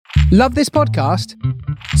Love this podcast?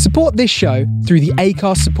 Support this show through the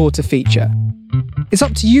Acast supporter feature. It's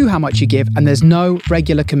up to you how much you give, and there's no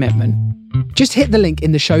regular commitment. Just hit the link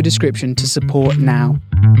in the show description to support now.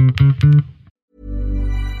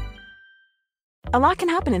 A lot can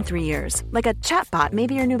happen in 3 years, like a chatbot may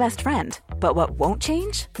be your new best friend. But what won't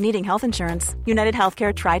change? Needing health insurance. United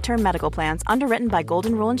Healthcare Tri-Term Medical Plans, underwritten by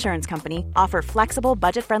Golden Rule Insurance Company, offer flexible,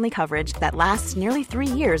 budget-friendly coverage that lasts nearly 3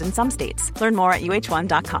 years in some states. Learn more at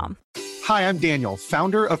uh1.com. Hi, I'm Daniel,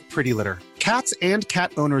 founder of Pretty Litter. Cats and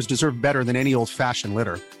cat owners deserve better than any old-fashioned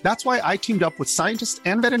litter. That's why I teamed up with scientists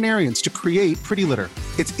and veterinarians to create Pretty Litter.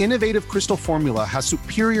 Its innovative crystal formula has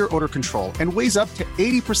superior odor control and weighs up to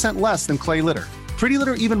 80% less than clay litter. Pretty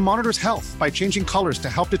Litter even monitors health by changing colors to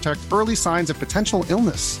help detect early signs of potential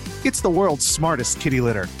illness. It's the world's smartest kitty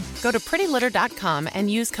litter. Go to prettylitter.com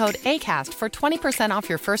and use code ACAST for 20% off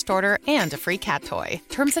your first order and a free cat toy.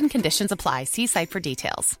 Terms and conditions apply. See site for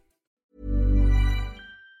details.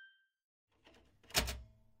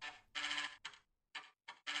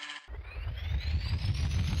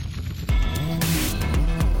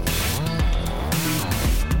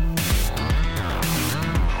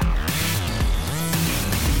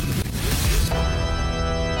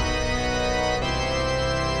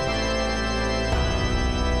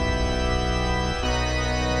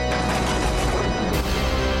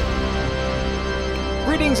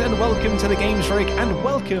 Greetings and welcome to the Games Break, and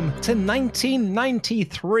welcome to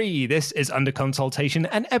 1993. This is Under Consultation,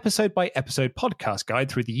 an episode-by-episode podcast guide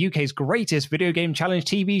through the UK's greatest video game challenge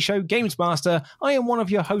TV show, Games Master. I am one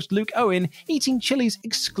of your hosts, Luke Owen, eating chilies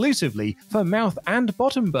exclusively for mouth and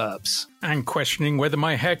bottom burps. And questioning whether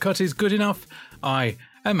my haircut is good enough, I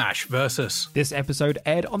am Ash Versus. This episode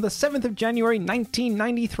aired on the 7th of January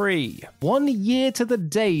 1993. 1 year to the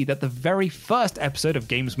day that the very first episode of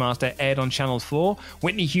Games Master aired on Channel 4.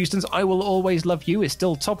 Whitney Houston's I Will Always Love You is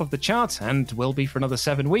still top of the charts and will be for another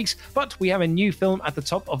 7 weeks, but we have a new film at the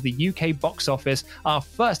top of the UK box office, our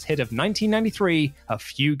first hit of 1993, A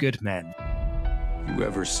Few Good Men. You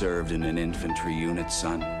ever served in an infantry unit,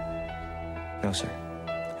 son? No, sir.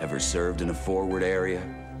 Ever served in a forward area?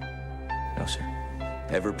 No, sir.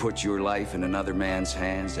 Ever put your life in another man's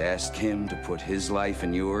hands, ask him to put his life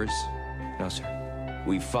in yours? No, sir.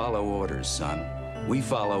 We follow orders, son. We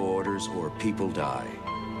follow orders or people die.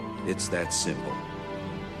 It's that simple.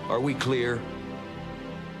 Are we clear?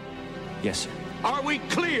 Yes, sir. Are we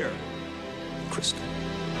clear? Crystal.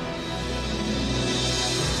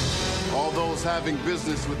 All those having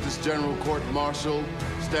business with this General Court Martial,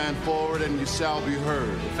 stand forward and you shall be heard.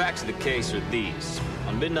 The facts of the case are these.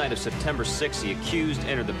 On midnight of September 6th, the accused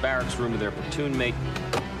entered the barracks room of their platoon mate.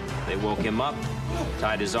 They woke him up,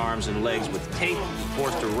 tied his arms and legs with tape,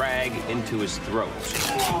 forced a rag into his throat.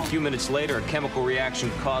 A few minutes later, a chemical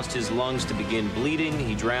reaction caused his lungs to begin bleeding.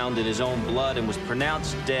 He drowned in his own blood and was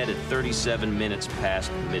pronounced dead at 37 minutes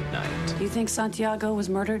past midnight. Do you think Santiago was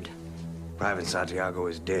murdered? Private Santiago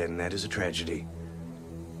is dead, and that is a tragedy.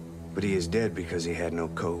 But he is dead because he had no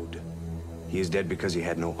code. He is dead because he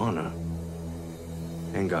had no honor.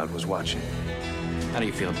 And God was watching. How do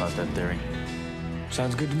you feel about that theory?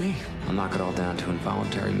 Sounds good to me. I'll knock it all down to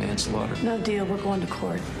involuntary manslaughter. No deal, we're going to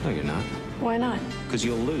court. No, you're not. Why not? Because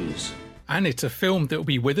you'll lose. And it's a film that will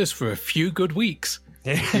be with us for a few good weeks.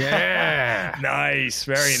 Yeah. Nice,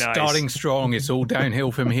 very nice. Starting strong, it's all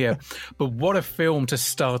downhill from here. But what a film to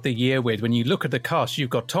start the year with. When you look at the cast, you've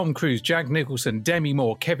got Tom Cruise, Jack Nicholson, Demi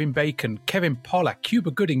Moore, Kevin Bacon, Kevin Pollak,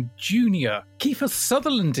 Cuba Gooding Jr., Kiefer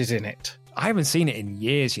Sutherland is in it. I haven't seen it in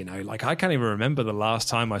years, you know. Like, I can't even remember the last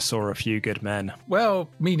time I saw A Few Good Men. Well,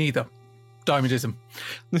 me neither. Diamondism.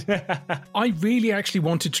 I really actually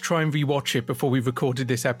wanted to try and rewatch it before we recorded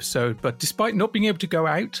this episode, but despite not being able to go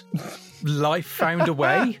out, life found a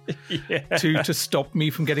way to stop me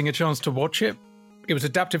from getting a chance to watch it. It was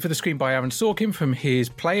adapted for the screen by Aaron Sorkin from his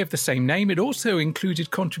play of the same name. It also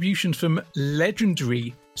included contributions from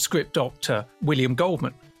legendary script doctor William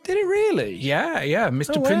Goldman. Did it really? Yeah,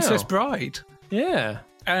 Mr. Princess Bride. Yeah.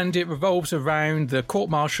 And it revolves around the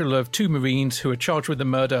court-martial of two Marines who are charged with the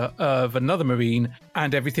murder of another Marine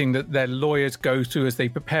and everything that their lawyers go through as they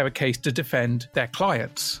prepare a case to defend their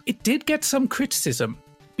clients. It did get some criticism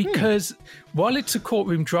because while it's a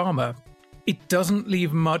courtroom drama, it doesn't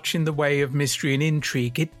leave much in the way of mystery and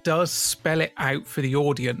intrigue. It does spell it out for the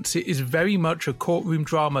audience. It is very much a courtroom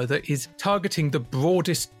drama that is targeting the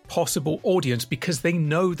broadest possible audience because they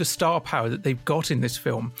know the star power that they've got in this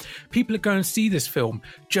film. People are going to see this film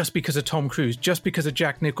just because of Tom Cruise, just because of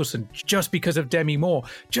Jack Nicholson, just because of Demi Moore,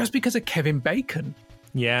 just because of Kevin Bacon.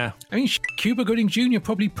 Yeah. I mean, Cuba Gooding Jr.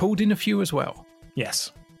 probably pulled in a few as well.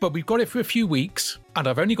 Yes. but we've got it for a few weeks, and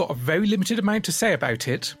I've only got a very limited amount to say about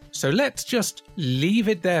it, so let's just leave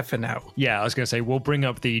it there for now. Yeah, I was going to say, we'll bring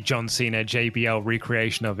up the John Cena JBL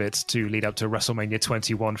recreation of it to lead up to WrestleMania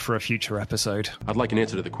 21 for a future episode. I'd like an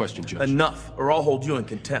answer to the question, Judge. Enough, or I'll hold you in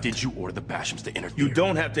contempt. Did you order the Bashams to interview? You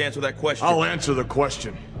don't have to answer that question. I'll answer the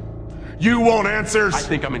question. You want answers? I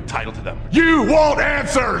think I'm entitled to them. You want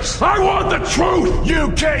answers! I want the truth!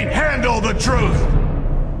 You can't handle the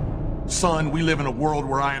truth! Son, we live in a world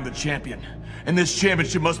where I am the champion, and this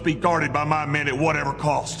championship must be guarded by my men at whatever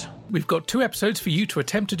cost. We've got 2 episodes for you to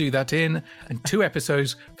attempt to do that in, and 2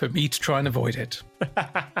 episodes for me to try and avoid it.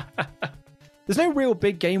 There's no real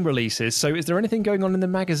big game releases, so is there anything going on in the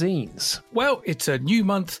magazines? Well, it's a new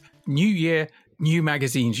month, new year, new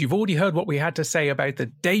magazines. You've already heard what we had to say about the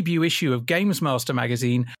debut issue of Games Master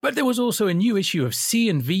magazine, but there was also a new issue of C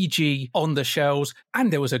and VG on the shelves,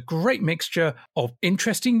 and there was a great mixture of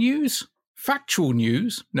interesting news, factual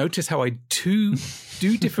news. Notice how I do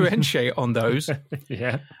differentiate on those.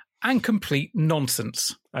 Yeah. And complete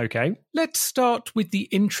nonsense. Okay. Let's start with the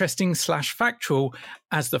interesting / factual,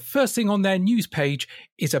 as the first thing on their news page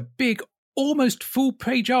is a big, almost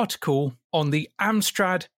full-page article on the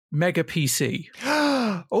Amstrad Mega PC.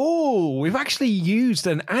 Oh, we've actually used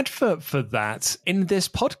an advert for that in this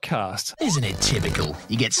podcast. Isn't it typical?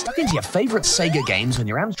 You get stuck into your favourite Sega games on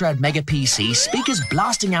your Amstrad Mega PC, speakers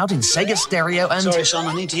blasting out in Sega stereo and... Sorry, son,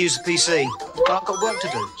 I need to use the PC. I've got work to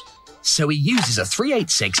do. So he uses a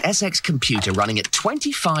 386SX computer running at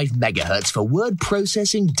 25 megahertz for word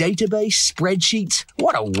processing, database, spreadsheets.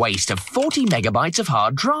 What a waste of 40 megabytes of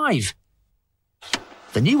hard drive.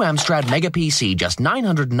 The new Amstrad Mega PC, just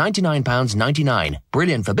 £999.99.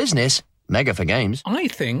 Brilliant for business, mega for games. I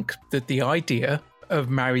think that the idea of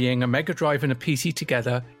marrying a Mega Drive and a PC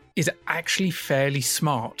together is actually fairly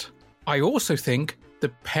smart. I also think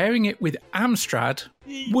that pairing it with Amstrad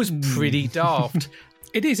was pretty daft.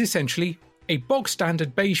 It is essentially a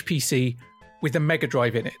bog-standard beige PC with a Mega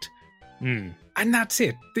Drive in it. And that's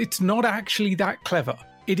it. It's not actually that clever.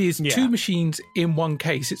 It is 2 machines in one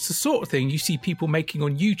case. It's the sort of thing you see people making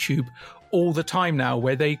on YouTube all the time now,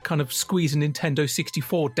 where they kind of squeeze a Nintendo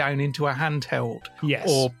 64 down into a handheld. Yes.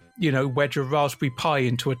 Or, wedge a Raspberry Pi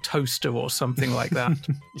into a toaster or something like that.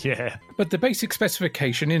 Yeah. But the basic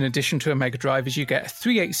specification, in addition to a Mega Drive, is you get a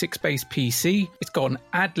 386-based PC. It's got an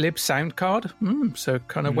ad-lib sound card, so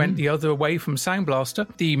kind of went the other way from Sound Blaster.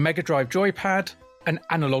 The Mega Drive joypad, an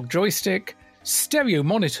analog joystick, stereo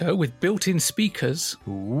monitor with built-in speakers.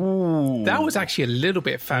 Ooh. That was actually a little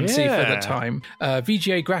bit fancy for the time.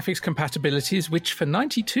 VGA graphics compatibilities, which for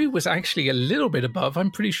 92 was actually a little bit above.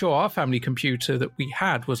 I'm pretty sure our family computer that we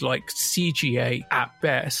had was like CGA at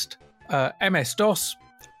best. MS-DOS,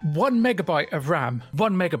 1 megabyte of RAM.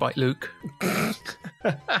 1 megabyte, Luke.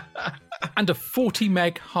 And a 40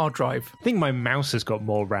 meg hard drive. I think my mouse has got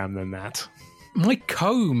more RAM than that. My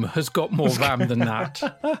comb has got more RAM than that.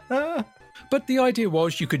 But the idea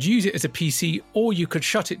was you could use it as a PC, or you could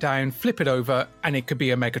shut it down, flip it over, and it could be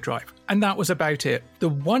a Mega Drive. And that was about it. The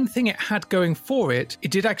one thing it had going for it,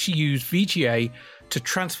 it did actually use VGA to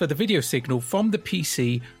transfer the video signal from the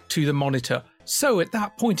PC to the monitor. So at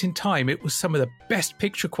that point in time, it was some of the best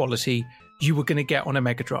picture quality you were going to get on a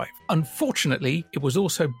Mega Drive. Unfortunately, it was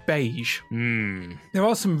also beige. There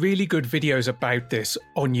are some really good videos about this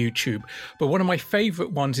on YouTube, but one of my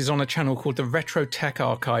favourite ones is on a channel called the Retro Tech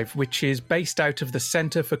Archive, which is based out of the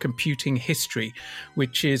Centre for Computing History,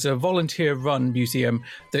 which is a volunteer-run museum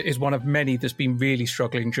that is one of many that's been really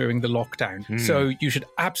struggling during the lockdown. So you should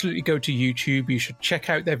absolutely go to YouTube, you should check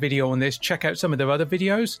out their video on this, check out some of their other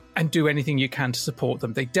videos, and do anything you can to support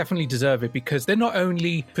them. They definitely deserve it, because they're not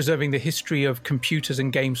only preserving the history of computers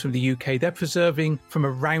and games from the UK, they're preserving from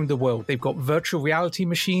around the world. They've got virtual reality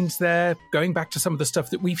machines there, going back to some of the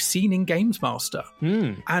stuff that we've seen in Games Master.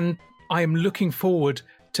 And I am looking forward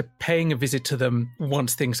to paying a visit to them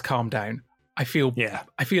once things calm down. I feel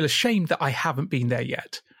ashamed that I haven't been there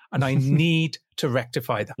yet, and I need to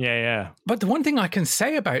rectify that. Yeah. But the one thing I can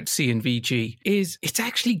say about C and VG is it's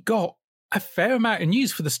actually got a fair amount of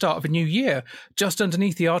news for the start of a new year. Just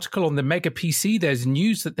underneath the article on the Mega PC, there's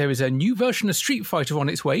news that there is a new version of Street Fighter on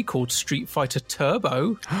its way called Street Fighter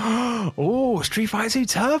Turbo. Oh, Street Fighter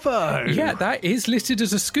Turbo! Yeah, that is listed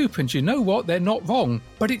as a scoop, and you know what? They're not wrong.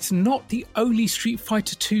 But it's not the only Street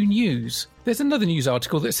Fighter 2 news. There's another news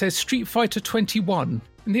article that says Street Fighter 21.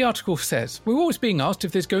 And the article says, we're always being asked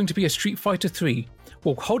if there's going to be a Street Fighter 3.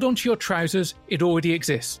 Well, hold on to your trousers, it already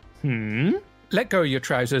exists. Let go of your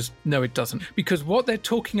trousers. No, it doesn't. Because what they're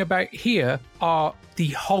talking about here are the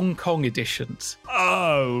Hong Kong editions.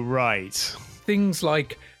 Oh, right. Things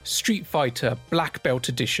like Street Fighter, Black Belt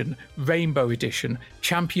Edition, Rainbow Edition,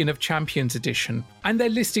 Champion of Champions Edition, and they're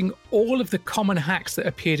listing all of the common hacks that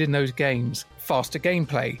appeared in those games. Faster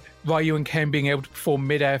gameplay, Ryu and Ken being able to perform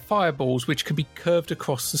mid-air fireballs which can be curved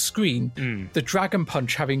across the screen, the Dragon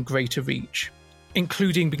Punch having greater reach,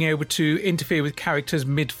 including being able to interfere with characters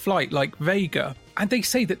mid-flight like Vega. And they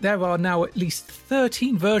say that there are now at least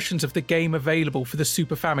 13 versions of the game available for the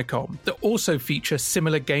Super Famicom that also feature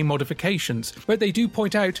similar game modifications, but they do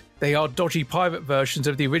point out they are dodgy pirate versions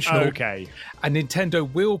of the original. Okay. And Nintendo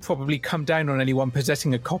will probably come down on anyone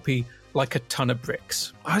possessing a copy like a ton of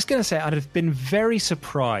bricks. I was going to say, I'd have been very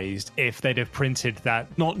surprised if they'd have printed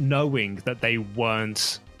that, not knowing that they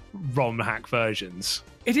weren't ROM hack versions.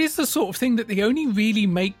 It is the sort of thing that they only really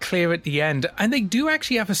make clear at the end, and they do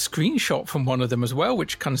actually have a screenshot from one of them as well,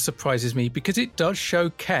 which kind of surprises me because it does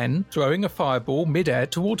show Ken throwing a fireball mid-air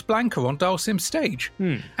towards Blanca on Dalsim's stage.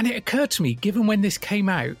 And it occurred to me, given when this came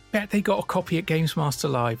out, bet they got a copy at Games Master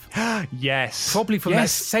Live. Yes. Probably from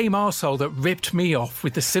that same arsehole that ripped me off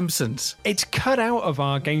with The Simpsons. It's cut out of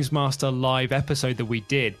our Games Master Live episode that we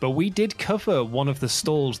did, but we did cover one of the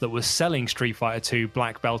stalls that was selling Street Fighter 2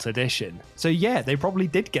 Black Belt Edition. So yeah, they probably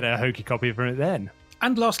did get a hokey copy of it then.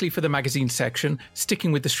 And lastly, for the magazine section,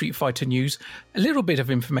 sticking with the Street Fighter news, a little bit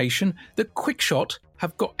of information that QuickShot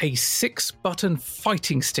have got a 6-button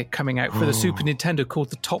fighting stick coming out for the Super Nintendo called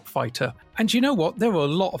the Top Fighter. And you know what? There were a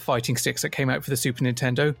lot of fighting sticks that came out for the Super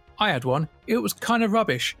Nintendo. I had one. It was kind of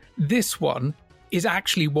rubbish. This one is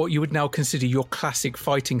actually what you would now consider your classic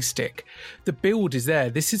fighting stick. The build is there.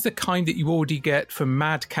 This is the kind that you already get from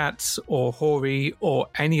Mad Catz or Hori or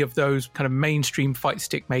any of those kind of mainstream fight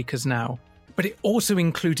stick makers now. But it also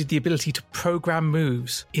included the ability to program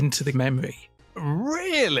moves into the memory.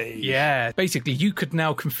 Really? Yeah. Basically, you could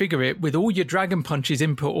now configure it with all your Dragon Punches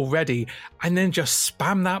input already and then just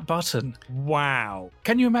spam that button. Wow.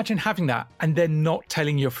 Can you imagine having that and then not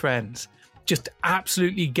telling your friends? Just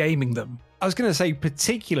absolutely gaming them. I was going to say,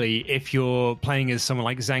 particularly if you're playing as someone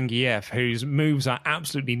like Zangief, whose moves are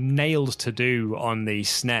absolutely nailed to do on the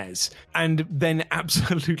SNES, and then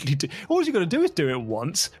absolutely all you got to do is do it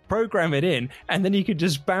once, program it in, and then you could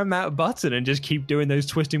just spam that button and just keep doing those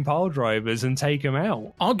twisting pile drivers and take them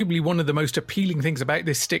out. Arguably one of the most appealing things about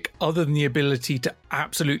this stick, other than the ability to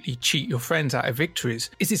absolutely cheat your friends out of victories,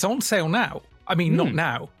 is it's on sale now. I mean, not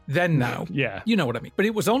now, then now. Yeah. You know what I mean. But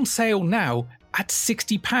it was on sale now at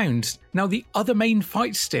 £60. Now, the other main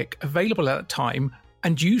fight stick available at the time,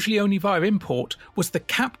 and usually only via import, was the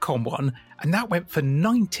Capcom one, and that went for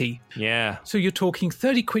 90. Yeah. So you're talking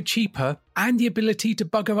 30 quid cheaper and the ability to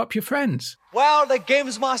bugger up your friends. Well, the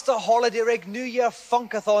Games Master Holiday Rig New Year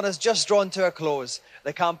Funkathon has just drawn to a close.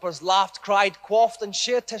 The campers laughed, cried, quaffed, and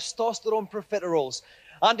shared testosterone profiteroles.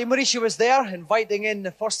 Andy Mauricio was there, inviting in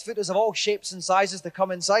the first footers of all shapes and sizes to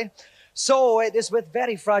come inside. So it is with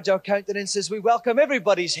very fragile countenances we welcome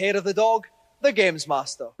everybody's hair of the dog, the Games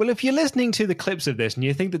Master. Well, if you're listening to the clips of this and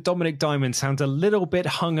you think that Dominic Diamond sounds a little bit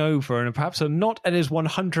hungover and perhaps not at his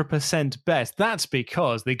 100% best, that's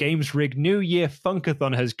because the Games Rig New Year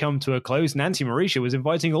Funkathon has come to a close, and Nancy Mauricio was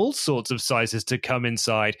inviting all sorts of sizes to come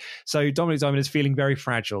inside. So Dominic Diamond is feeling very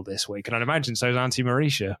fragile this week, and I'd imagine so is Nancy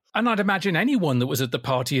Mauricio. And I'd imagine anyone that was at the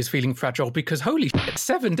party is feeling fragile because holy shit,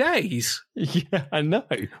 7 days. Yeah, I know.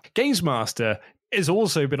 Games Master has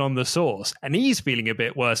also been on the sauce, and he's feeling a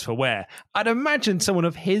bit worse for wear. I'd imagine someone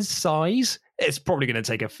of his size, it's probably going to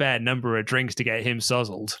take a fair number of drinks to get him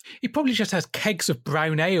sozzled. He probably just has kegs of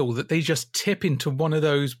brown ale that they just tip into one of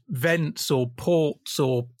those vents or ports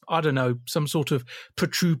or, I don't know, some sort of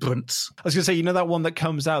protuberance. I was going to say, you know that one that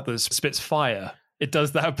comes out that spits fire? It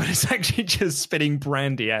does that, but it's actually just spitting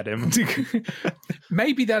brandy at him.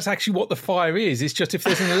 Maybe that's actually what the fire is. It's just if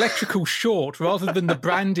there's an electrical short, rather than the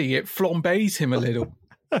brandy, it flambés him a little.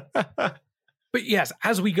 But yes,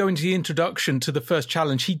 as we go into the introduction to the first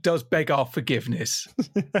challenge, he does beg our forgiveness.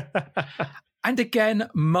 And again,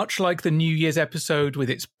 much like the New Year's episode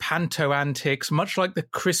with its panto antics, much like the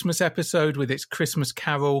Christmas episode with its Christmas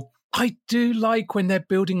carol, I do like when they're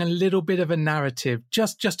building a little bit of a narrative,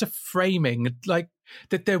 just a framing, like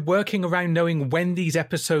that they're working around knowing when these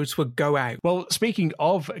episodes would go out. Well, speaking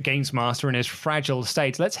of Games Master in his fragile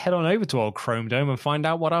state, let's head on over to old Chrome Dome and find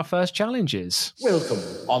out what our first challenge is. Welcome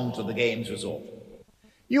onto the Games Resort.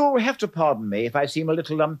 You'll have to pardon me if I seem a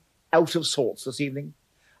little out of sorts this evening.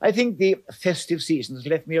 I think the festive season has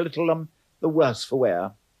left me a little the worse for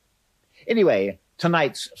wear. Anyway,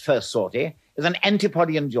 tonight's first sortie is an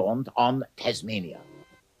Antipodian jaunt on Tasmania.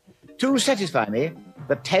 To satisfy me,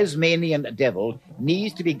 the Tasmanian devil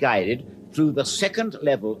needs to be guided through the second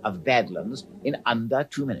level of Badlands in under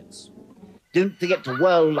 2 minutes. Don't forget to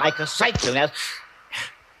whirl like a cyclone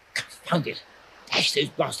Hold it. Dash those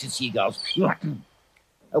blasted seagulls.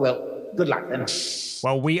 Oh well, good luck then.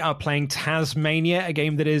 Well, we are playing Tazmania, a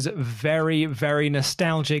game that is very, very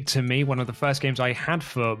nostalgic to me. One of the first games I had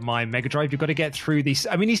for my Mega Drive. You've got to get through these.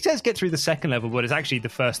 I mean, he says get through the second level, but it's actually the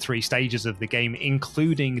first 3 stages of the game,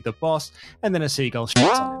 including the boss, and then a seagull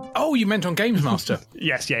shoots on him. Oh, you meant on Games Master?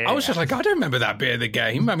 Yes, yeah. I was just like, I don't remember that bit of the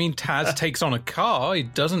game. I mean, Taz takes on a car. He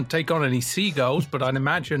doesn't take on any seagulls, but I'd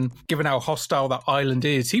imagine, given how hostile that island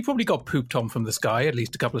is, he probably got pooped on from the sky at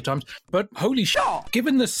least a couple of times. But holy shit,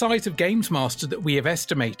 given the size of Games Master that we have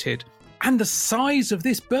estimated, and the size of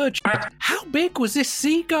this bird, how big was this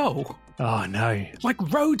seagull? Oh, no. Like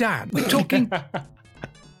Rodan. We're talking,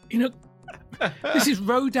 this is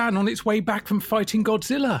Rodan on its way back from fighting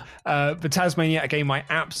Godzilla. But Tazmania, a game I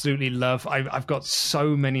absolutely love. I've got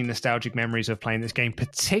so many nostalgic memories of playing this game.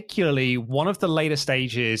 Particularly, one of the later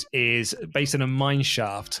stages is based in a mine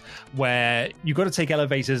shaft where you've got to take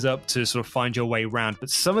elevators up to sort of find your way around. But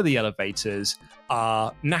some of the elevators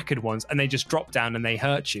are knackered ones and they just drop down and they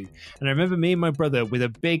hurt you. And I remember me and my brother with a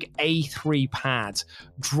big A3 pad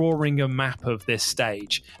drawing a map of this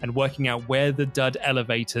stage and working out where the dud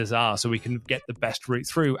elevators are so we can get the best route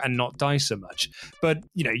through and not die so much. But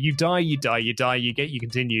you die, you get your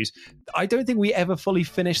continues. I don't think we ever fully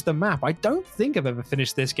finished the map. I don't think I've ever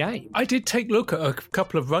finished this game. I did take a look at a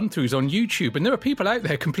couple of run-throughs on YouTube, and there are people out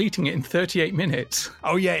there completing it in 38 minutes.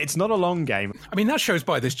 Oh yeah, it's not a long game. I mean, that shows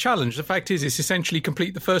by this challenge. The fact is, it's essentially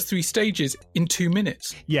complete the first 3 stages in 2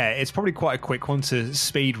 minutes. Yeah, it's probably quite a quick one to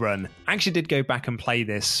speed run. I actually did go back and play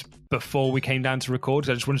this before we came down to record,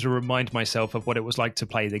 because I just wanted to remind myself of what it was like to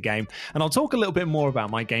play the game. And I'll talk a little bit more about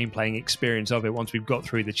my game playing experience of it once we've got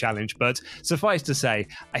through the challenge. But suffice to say,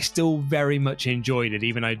 I still very much enjoyed it,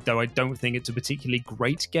 even though I don't think it's a particularly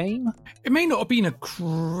great game. It may not have been a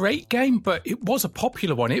great game, but it was a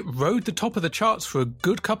popular one. It rode the top of the charts for a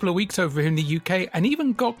good couple of weeks over here in the UK, and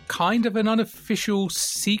even got kind of an unofficial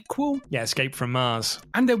sequel. Yeah, Escape from Mars.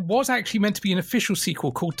 And there was actually meant to be an official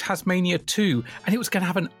sequel called Tazmania 2, and it was going to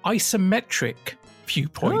have an isometric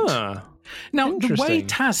viewpoint. Now, the way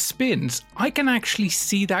Taz spins, I can actually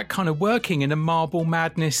see that kind of working in a Marble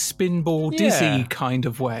Madness, Spinball, Dizzy kind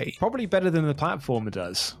of way. Probably better than the platformer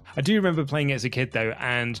does. I do remember playing it as a kid, though,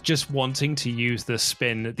 and just wanting to use the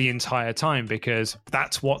spin the entire time because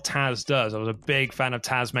that's what Taz does. I was a big fan of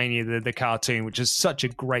Tazmania, the cartoon, which is such a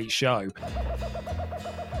great show.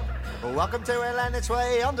 Welcome to Atlantic's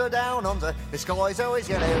Way, under, down, under. The sky's always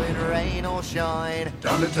yellow in rain or shine.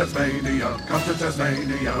 Down to Tasmania, come to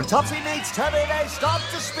Tasmania. When Topsy meets Tubby, they start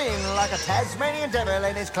to spin like a Tasmanian devil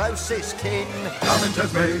and his closest kin. Down in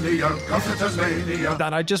Tasmania, come to Tasmania.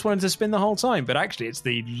 That I just wanted to spin the whole time, but actually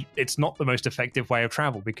it's not the most effective way of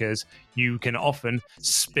travel because you can often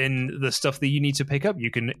spin the stuff that you need to pick up. You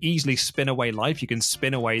can easily spin away life, you can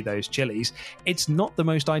spin away those chilies. It's not the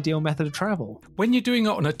most ideal method of travel. When you're doing it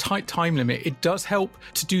on a tight time limit, it does help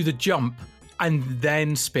to do the jump and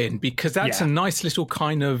then spin, because that's a nice little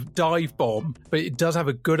kind of dive bomb, but it does have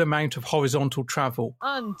a good amount of horizontal travel.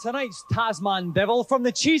 And tonight's Tasman Devil from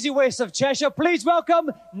the cheesy waste of Cheshire, please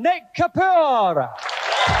welcome Nick Kapoor.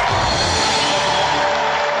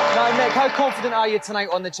 Now, Nick, how confident are you tonight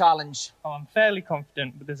on the challenge? Oh, I'm fairly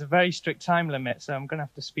confident, but there's a very strict time limit, so I'm going to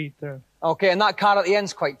have to speed through. Okay, and that car at the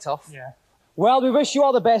end's quite tough. Yeah. Well, we wish you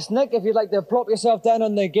all the best, Nick. If you'd like to plop yourself down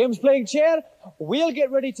on the games playing chair, we'll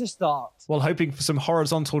get ready to start. Well, hoping for some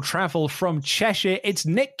horizontal travel from Cheshire, it's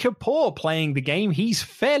Nick Kapoor playing the game. He's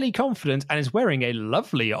fairly confident and is wearing a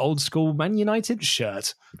lovely old school Man United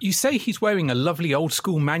shirt. You say he's wearing a lovely old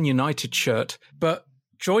school Man United shirt, but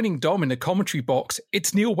joining Dom in the commentary box,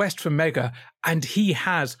 it's Neil West from Mega, and he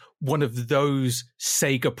has one of those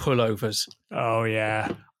Sega pullovers. Oh, yeah.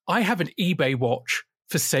 I have an eBay watch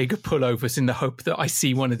for Sega pullovers in the hope that I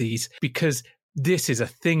see one of these, because this is a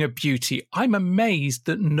thing of beauty. I'm amazed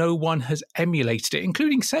that no one has emulated it,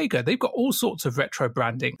 including Sega. They've got all sorts of retro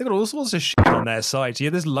branding. They've got all sorts of shit on their site. Yeah,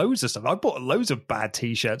 there's loads of stuff. I bought loads of bad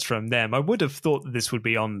t-shirts from them. I would have thought that this would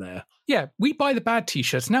be on there. Yeah, we buy the bad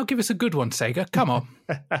t-shirts. Now give us a good one, Sega. Come on.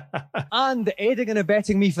 And aiding and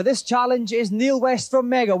abetting me for this challenge is Neil West from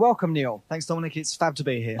Mega. Welcome, Neil. Thanks, Dominic. It's fab to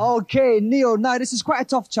be here. Okay, Neil. Now, this is quite a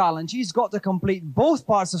tough challenge. He's got to complete both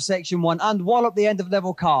parts of Section 1 and wallop the end of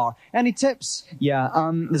level car. Any tips? Yeah,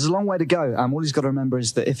 there's a long way to go. All he's got to remember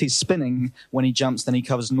is that if he's spinning when he jumps, then he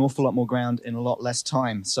covers an awful lot more ground in a lot less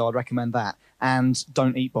time. So I'd recommend that. And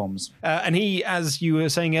don't eat bombs. And he, as you were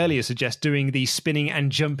saying earlier, suggests doing the spinning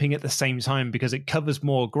and jumping at the same time because it covers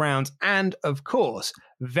more ground. And, of course,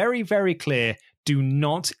 very, very clear, do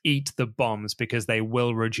not eat the bombs because they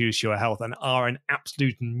will reduce your health and are an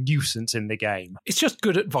absolute nuisance in the game. It's just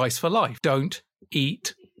good advice for life. Don't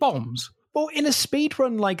eat bombs. Well, in a speed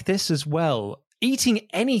run like this as well, eating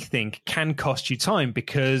anything can cost you time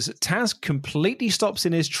because Taz completely stops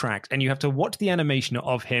in his tracks and you have to watch the animation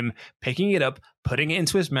of him picking it up, putting it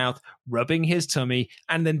into his mouth, rubbing his tummy,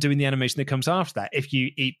 and then doing the animation that comes after that. If you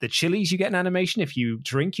eat the chilies, you get an animation. If you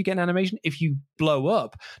drink, you get an animation. If you blow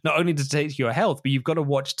up, not only does it take your health, but you've got to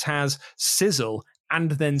watch Taz sizzle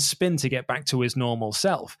and then spin to get back to his normal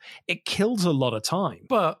self. It kills a lot of time.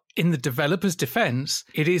 But in the developer's defense,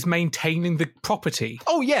 it is maintaining the property.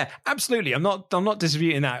 Oh yeah, absolutely. I'm not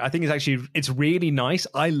disputing that. I think it's really nice.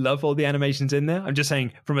 I love all the animations in there. I'm just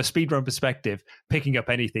saying from a speedrun perspective, picking up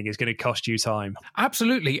anything is going to cost you time.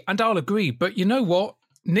 Absolutely. And I'll agree. But you know what?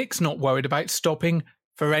 Nick's not worried about stopping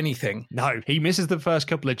for anything. No, he misses the first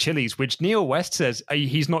couple of chilies, which Neil West says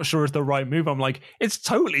he's not sure is the right move. I'm like, it's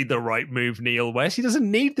totally the right move, Neil West. He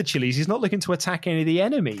doesn't need the chilies. He's not looking to attack any of the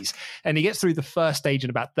enemies. And he gets through the first stage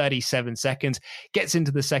in about 37 seconds, gets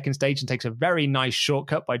into the second stage and takes a very nice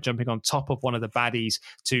shortcut by jumping on top of one of the baddies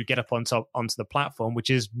to get up on top onto the platform,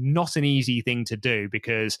 which is not an easy thing to do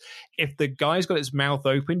because if the guy's got his mouth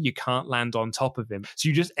open, you can't land on top of him. So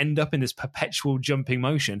you just end up in this perpetual jumping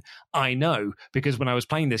motion. I know, because when I was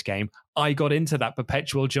playing this game, I got into that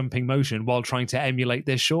perpetual jumping motion while trying to emulate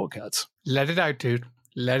this shortcut. Let it out, dude.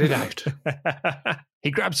 Let it out. He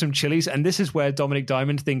grabs some chilies, and this is where Dominic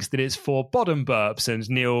Diamond thinks that it's for bottom burps, and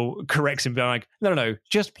Neil corrects him, being like, no,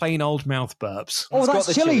 just plain old mouth burps. Oh,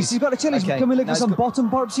 that's chilies. He's got the chilies. Okay. Can we look No, at some got- bottom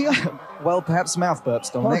burps here? Well, perhaps mouth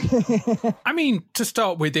burps, Dominic. I mean, to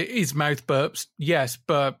start with, it is mouth burps, yes,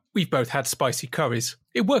 but we've both had spicy curries.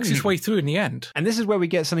 It works its way through in the end. And this is where we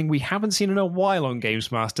get something we haven't seen in a while on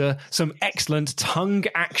Games Master, some excellent tongue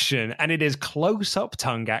action. And it is close-up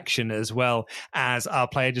tongue action as well, as our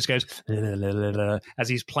player just goes as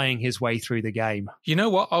he's playing his way through the game. You know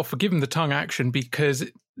what? I'll forgive him the tongue action because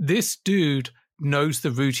this dude knows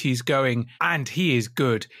the route he's going and he is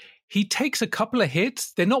good. He takes a couple of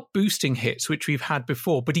hits. They're not boosting hits, which we've had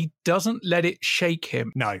before, but he doesn't let it shake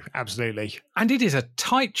him. No, absolutely. And it is a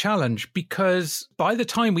tight challenge because by the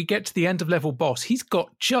time we get to the end of level boss, he's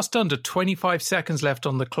got just under 25 seconds left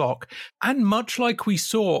on the clock. And much like we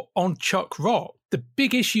saw on Chuck Rock, the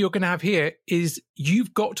big issue you're going to have here is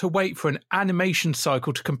you've got to wait for an animation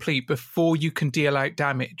cycle to complete before you can deal out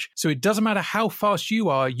damage. So it doesn't matter how fast you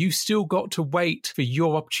are, you still got to wait for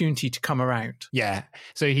your opportunity to come around. Yeah.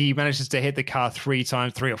 So he manages to hit the car 3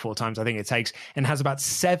 or 4 times, I think it takes, and has about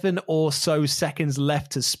 7 or so seconds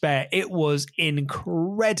left to spare. It was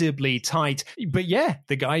incredibly tight. But yeah,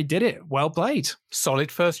 the guy did it. Well played.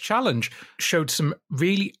 Solid first challenge. Showed some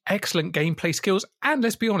really excellent gameplay skills and,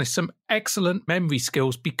 let's be honest, some excellent memory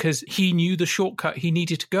skills because he knew the shortcut he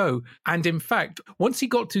needed to go. And in fact, once he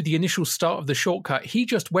got to the initial start of the shortcut, he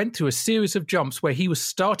just went through a series of jumps where he was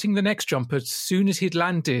starting the next jump as soon as he'd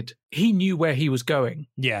landed. He knew where he was going.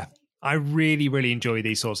 Yeah. I really, really enjoy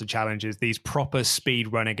these sorts of challenges, these proper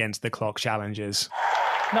speed run against the clock challenges.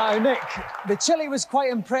 Now, Nick, the chili was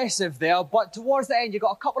quite impressive there, but towards the end, you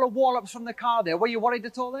got a couple of wallops from the car there. Were you worried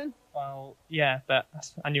at all then? Well, yeah, but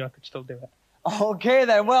I knew I could still do it. Okay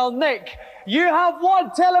then, well, Nick, you have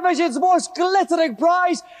won television's most glittering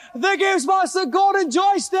prize, the Games Master Golden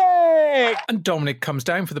Joystick! And Dominic comes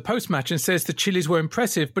down for the post-match and says the chilies were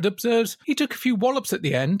impressive, but observes he took a few wallops at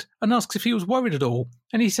the end and asks if he was worried at all.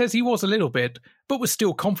 And he says he was a little bit, but was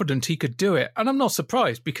still confident he could do it. And I'm not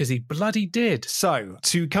surprised because he bloody did. So,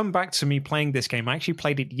 to come back to me playing this game, I actually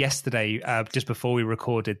played it yesterday, just before we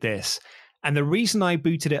recorded this. And the reason I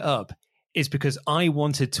booted it up is because I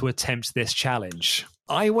wanted to attempt this challenge.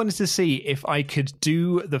 I wanted to see if I could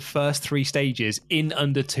do the first 3 stages in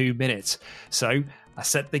under 2 minutes. So I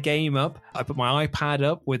set the game up, I put my iPad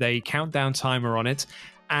up with a countdown timer on it,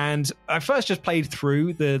 and I first just played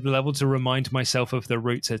through the level to remind myself of the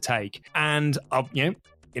route to take. And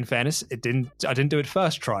in fairness, I didn't do it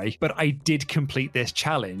first try, but I did complete this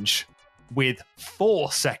challenge with 4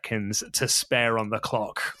 seconds to spare on the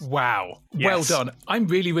clock. Wow. Yes. Well done. I'm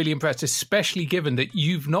really, really impressed, especially given that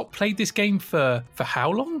you've not played this game for how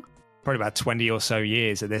long? Probably about 20 or so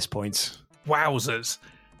years at this point. Wowzers.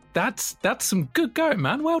 That's some good going,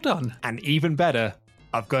 man. Well done. And even better,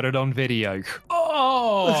 I've got it on video.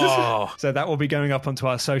 Oh! So that will be going up onto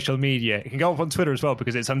our social media. It can go up on Twitter as well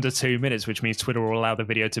because it's under 2 minutes, which means Twitter will allow the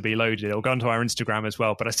video to be loaded. It'll go onto our Instagram as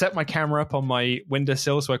well. But I set my camera up on my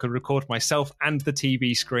windowsill so I could record myself and the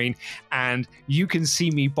TV screen. And you can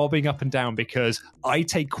see me bobbing up and down because I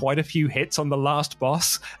take quite a few hits on the last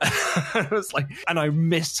boss. And I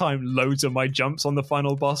mistimed loads of my jumps on the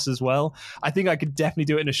final boss as well. I think I could definitely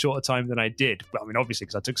do it in a shorter time than I did. Well, I mean, obviously,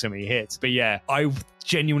 because I took so many hits. But yeah, I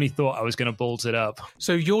genuinely thought I was going to balls it up.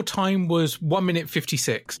 So your time was 1 minute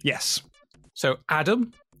 56. Yes. So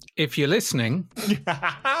Adam, if you're listening,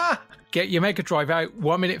 get your Mega Drive out.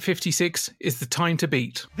 1 minute 56 is the time to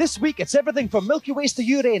beat. This week, it's everything from Milky Ways to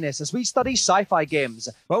Uranus as we study sci-fi games.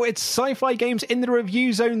 Well, it's sci-fi games in the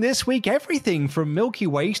review zone this week. Everything from Milky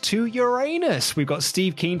Way to Uranus. We've got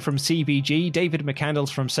Steve Keen from CVG, David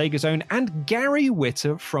McCandles from Sega Zone, and Gary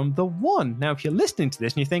Witter from The One. Now, if you're listening to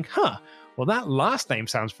this and you think, well, that last name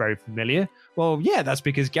sounds very familiar. Well, yeah, that's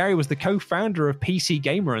because Gary was the co-founder of PC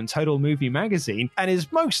Gamer and Total Movie Magazine and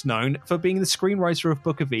is most known for being the screenwriter of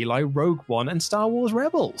Book of Eli, Rogue One, and Star Wars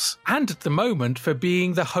Rebels. And at the moment for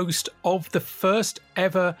being the host of the first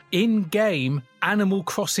ever in-game Animal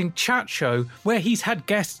Crossing chat show where he's had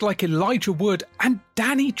guests like Elijah Wood and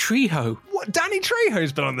Danny Trejo. What? Danny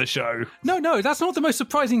Trejo's been on the show? No, that's not the most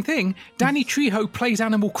surprising thing. Danny Trejo plays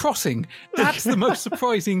Animal Crossing. That's the most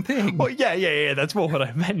surprising thing. Well, yeah, that's more what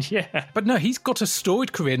I meant, yeah. But no, he's got a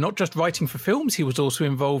storied career, not just writing for films. He was also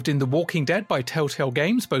involved in The Walking Dead by Telltale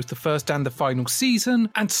Games, both the first and the final season,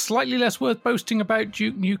 and slightly less worth boasting about,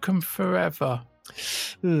 Duke Nukem Forever.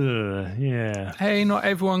 Yeah. Hey, not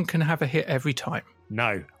everyone can have a hit every time.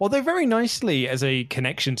 No. Although very nicely as a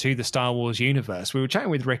connection to the Star Wars universe, we were chatting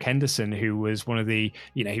with Rick Henderson, who was one of the,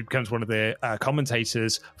 he becomes one of the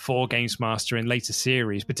commentators for Games Master in later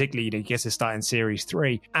series, particularly, he gets his start in Series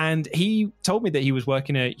 3. And he told me that he was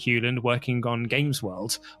working at Hewland, working on Games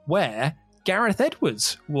World, where Gareth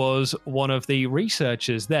Edwards was one of the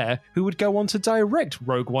researchers there who would go on to direct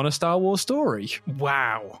Rogue One, A Star Wars Story.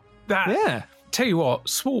 Wow. Yeah. Tell you what,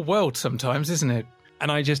 small world sometimes, isn't it? And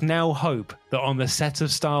I just now hope that on the set of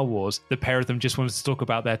Star Wars, the pair of them just wanted to talk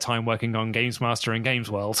about their time working on Games Master and Games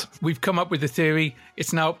World. We've come up with a theory.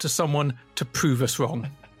 It's now up to someone to prove us wrong.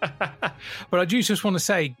 But I do just want to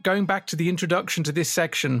say, going back to the introduction to this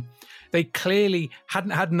section, they clearly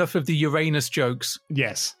hadn't had enough of the Uranus jokes.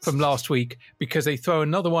 Yes. From last week, because they throw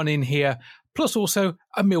another one in here, plus also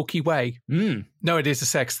a Milky Way. No, it is a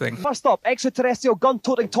sex thing. First up, extraterrestrial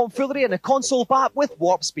gun-toting tomfoolery in a console bat with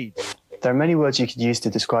warp speed. There are many words you could use to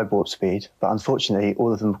describe warp speed, but unfortunately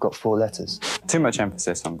all of them have got 4 letters. Too much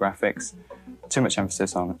emphasis on graphics, too much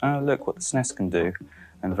emphasis on, look what the SNES can do,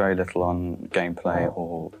 and very little on gameplay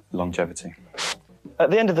or longevity.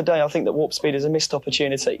 At the end of the day, I think that warp speed is a missed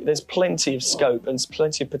opportunity. There's plenty of scope and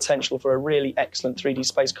plenty of potential for a really excellent 3D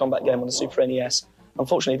space combat game on the Super NES.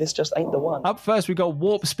 Unfortunately, this just ain't the one. Up first, we got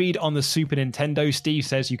Warp Speed on the Super Nintendo. Steve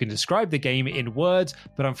says you can describe the game in words,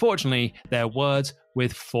 but unfortunately, they're words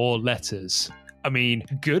with 4 letters. I mean,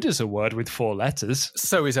 good is a word with 4 letters.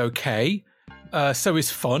 So is okay. So is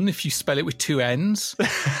fun if you spell it with 2 N's.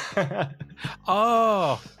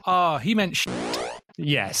 He meant shit.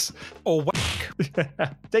 Yes. Or whack.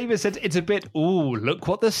 David said it's a bit, look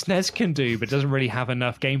what the SNES can do, but doesn't really have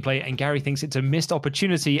enough gameplay. And Gary thinks it's a missed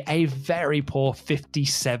opportunity, a very poor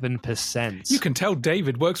 57%. You can tell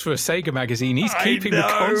David works for a Sega magazine. He's keeping the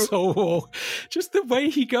console war. Just the way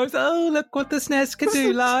he goes, look what the SNES can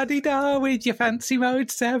do, la-di-da, with your fancy mode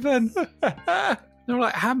 7. They're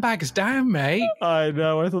like, handbags down, mate. I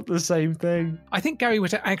know, I thought the same thing. I think Gary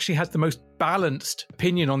Witter actually has the most balanced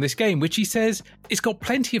opinion on this game, which he says it's got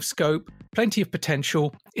plenty of scope, plenty of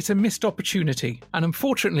potential. It's a missed opportunity. And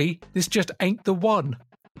unfortunately, this just ain't the one,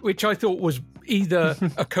 which I thought was either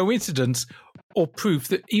a coincidence or proof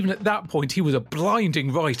that even at that point, he was a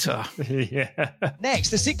blinding writer. Yeah.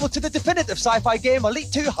 Next, the sequel to the definitive sci-fi game,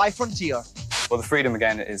 Elite 2 High Frontier. Well, the freedom,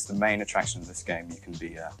 again, is the main attraction of this game. You can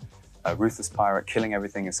be a ruthless pirate, killing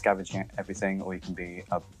everything and scavenging everything, or you can be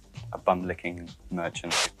a bum-licking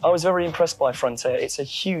merchant. I was very impressed by Frontier. It's a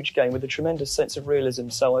huge game with a tremendous sense of realism,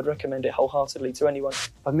 so I'd recommend it wholeheartedly to anyone.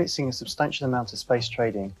 By mixing a substantial amount of space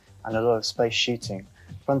trading and a lot of space shooting,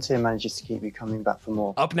 Frontier manages to keep you coming back for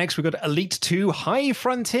more. Up next, we've got Elite 2 High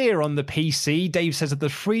Frontier on the PC. Dave says that the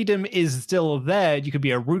freedom is still there. You could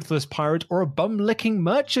be a ruthless pirate or a bum-licking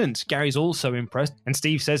merchant. Gary's also impressed, and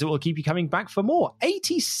Steve says it will keep you coming back for more.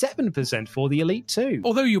 87% for the Elite 2.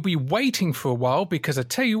 Although you'll be waiting for a while, because I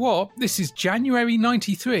tell you what, this is January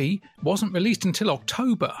 93, wasn't released until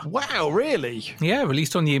October. Wow, really? Yeah,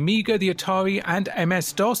 released on the Amiga, the Atari, and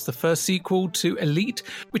MS-DOS, the first sequel to Elite,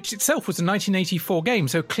 which itself was a 1984 game,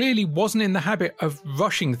 so clearly wasn't in the habit of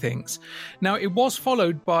rushing things. Now, it was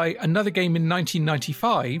followed by another game in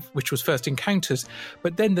 1995, which was First Encounters,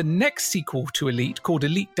 but then the next sequel to Elite, called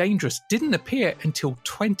Elite Dangerous, didn't appear until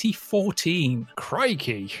 2014.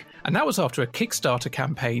 Crikey. And that was after a Kickstarter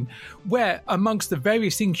campaign where, amongst the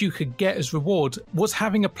various things you could get as rewards, was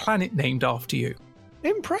having a planet named after you.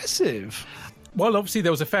 Impressive. Well, obviously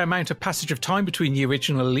there was a fair amount of passage of time between the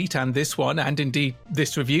original Elite and this one, and indeed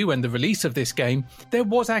this review and the release of this game. There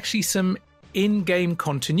was actually some in-game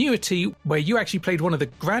continuity where you actually played one of the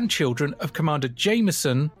grandchildren of Commander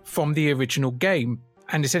Jameson from the original game.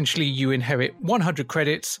 And essentially you inherit 100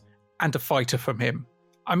 credits and a fighter from him.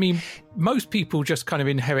 I mean, most people just kind of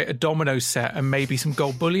inherit a domino set and maybe some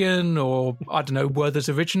gold bullion or, I don't know, Werther's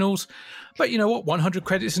Originals. But you know what? 100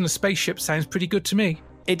 credits in a spaceship sounds pretty good to me.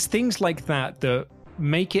 It's things like that that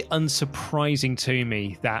make it unsurprising to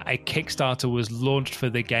me that a Kickstarter was launched for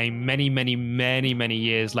the game many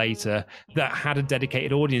years later that had a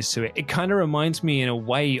dedicated audience to it. It kind of reminds me in a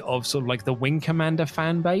way of sort of like the Wing Commander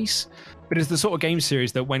fan base. But it's the sort of game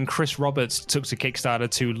series that when Chris Roberts took to Kickstarter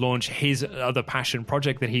to launch his other passion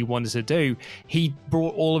project that he wanted to do, he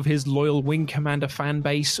brought all of his loyal Wing Commander fan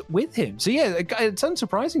base with him. So yeah, it's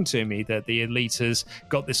unsurprising to me that the Elite has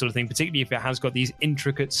got this sort of thing, particularly if it has got these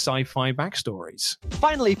intricate sci-fi backstories.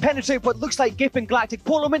 Finally, penetrate what looks like gaping galactic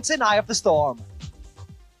polar-mints in Eye of the Storm.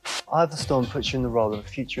 Eye of the Storm puts you in the role of a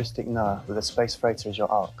futuristic Noah with a space freighter as your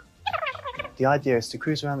ark. The idea is to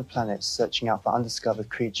cruise around the planet searching out for undiscovered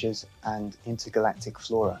creatures and intergalactic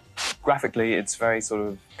flora. Graphically, it's very sort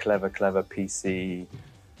of clever PC,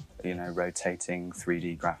 rotating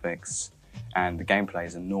 3D graphics, and the gameplay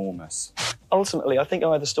is enormous. Ultimately, I think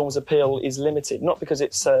Eye of the Storm's appeal is limited, not because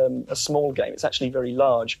it's a small game, it's actually very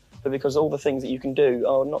large, but because all the things that you can do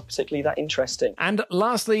are not particularly that interesting. And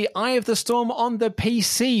lastly, Eye of the Storm on the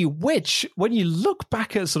PC, which, when you look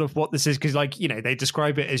back at sort of what this is, because they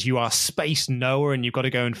describe it as you are Space Noah and you've got to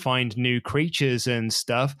go and find new creatures and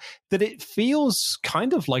stuff, that it feels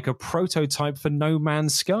kind of like a prototype for No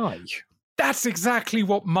Man's Sky. That's exactly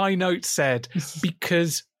what my note said,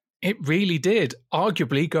 because it really did.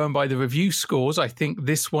 Arguably, going by the review scores, I think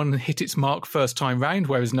this one hit its mark first time round,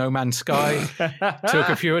 whereas No Man's Sky took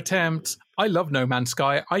a few attempts. I love No Man's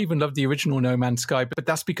Sky. I even love the original No Man's Sky, but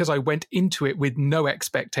that's because I went into it with no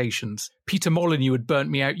expectations. Peter Molyneux had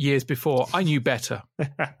burnt me out years before. I knew better.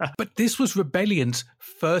 But this was Rebellion's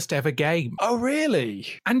first ever game. Oh, really?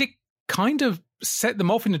 And it kind of set them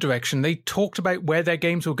off in a direction. They talked about where their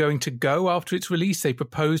games were going to go after its release. They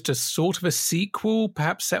proposed a sort of a sequel,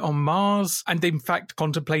 perhaps set on Mars, and they in fact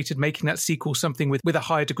contemplated making that sequel something with a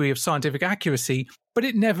higher degree of scientific accuracy, but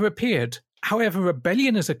it never appeared. However,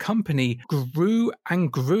 Rebellion as a company grew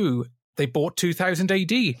and grew. They bought 2000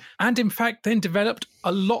 AD and in fact then developed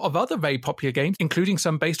a lot of other very popular games, including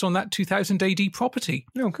some based on that 2000 AD property.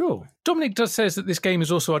 Oh, cool. Dominic says that this game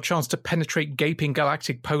is also a chance to penetrate gaping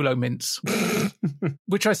galactic polo mints,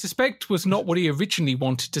 which I suspect was not what he originally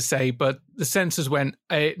wanted to say, but the censors went,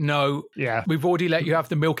 no, we've already let you have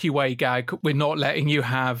the Milky Way gag. We're not letting you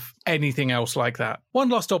have anything else like that. One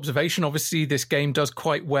last observation, obviously this game does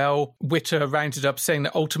quite well. Witter rounded up saying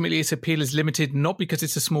that ultimately its appeal is limited, not because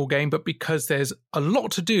it's a small game, but because there's a lot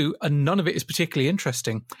to do and none of it is particularly interesting.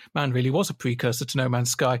 Man, really was a precursor to No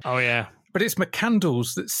Man's Sky. Oh, yeah. But it's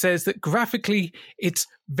McCandles that says that graphically it's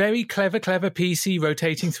very clever PC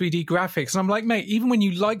rotating 3D graphics. And I'm like, mate, even when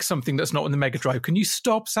you like something that's not in the Mega Drive, can you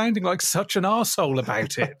stop sounding like such an arsehole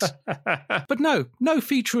about it? But no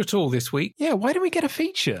feature at all this week. Yeah, why didn't we get a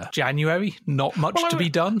feature? January, not much to be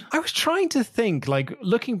done. I was trying to think,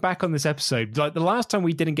 looking back on this episode, the last time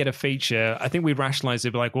we didn't get a feature, I think we rationalized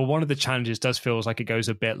it, one of the challenges does feel like it goes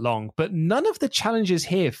a bit long, but none of the challenges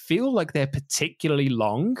here feel like they're particularly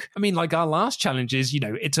long. I mean, our last challenge is,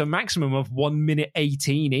 it's a maximum of 1 minute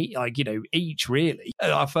 18 each, really.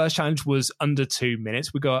 Our first challenge was under 2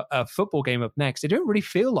 minutes. We got a football game up next. It didn't really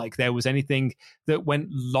feel like there was anything that went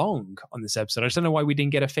long on this episode. I just don't know why we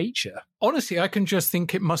didn't get a feature. Honestly, I can just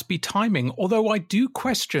think it must be timing, although I do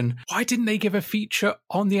question, why didn't they give a feature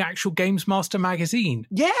on the actual Games Master magazine?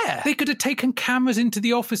 Yeah! They could have taken cameras into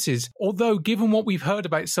the offices, although given what we've heard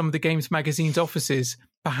about some of the Games Magazine's offices,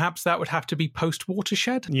 perhaps that would have to be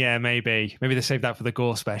post-Watershed? Yeah, maybe. Maybe they saved that for the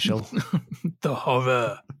Gore special. The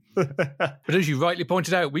horror. But as you rightly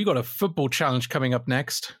pointed out, we got a football challenge coming up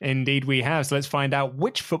next. Indeed we have. So let's find out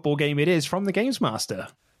which football game it is from the Games Master.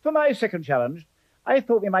 For my second challenge, I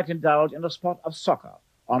thought we might indulge in a spot of soccer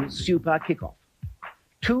on Super Kickoff.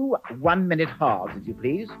 2 1-minute halves, if you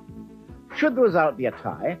please. Should the result be a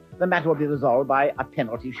tie, the matter will be resolved by a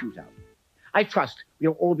penalty shootout. I trust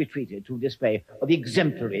we'll all be treated to a display of the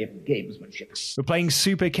exemplary gamesmanship. We're playing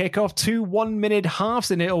Super Kickoff, 2 1-minute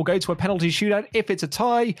halves, and it'll go to a penalty shootout if it's a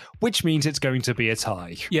tie, which means it's going to be a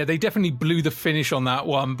tie. Yeah, they definitely blew the finish on that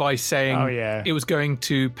one by saying it was going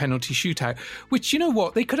to penalty shootout, which, you know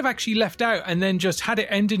what, they could have actually left out and then just had it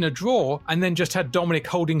end in a draw and then just had Dominic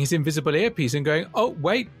holding his invisible earpiece and going, oh,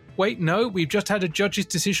 wait, no, we've just had a judge's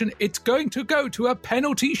decision. It's going to go to a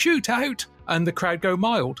penalty shootout. and the crowd go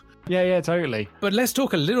mild. Yeah, totally. But let's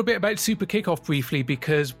talk a little bit about Super Kickoff briefly,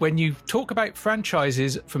 because when you talk about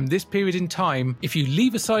franchises from this period in time, if you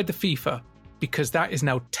leave aside the FIFA, because that is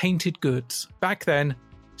now tainted goods, back then,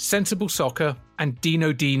 Sensible Soccer and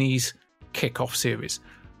Dino Dini's Kickoff series.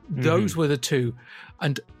 Those were the two.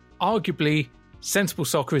 And arguably, Sensible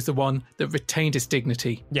Soccer is the one that retained its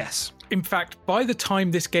dignity. Yes. In fact, by the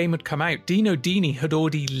time this game had come out, Dino Dini had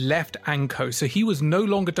already left Anco, so he was no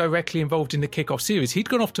longer directly involved in the Kickoff series. He'd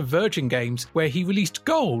gone off to Virgin Games, where he released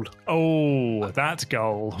Goal. Oh, that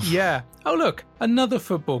Goal. Yeah. Oh, look, another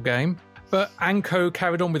football game. But Anco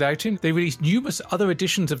carried on without him. They released numerous other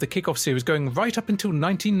editions of the Kickoff series going right up until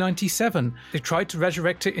 1997. They tried to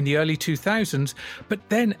resurrect it in the early 2000s, but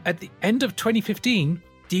then at the end of 2015,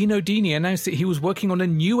 Dino Dini announced that he was working on a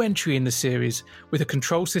new entry in the series with a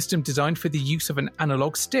control system designed for the use of an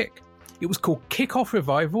analog stick. It was called Kickoff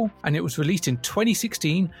Revival, and it was released in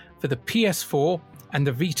 2016 for the PS4 and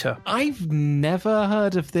the Vita. I've never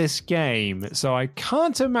heard of this game, so I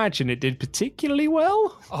can't imagine it did particularly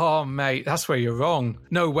well. Oh, mate, that's where you're wrong.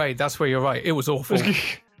 No, wait, that's where you're right. It was awful.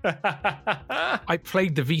 I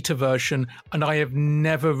played the Vita version, and I have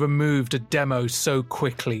never removed a demo so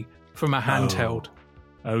quickly from a handheld.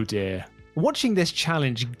 Oh dear. Watching this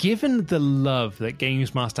challenge, given the love that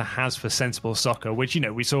Games Master has for Sensible Soccer, which,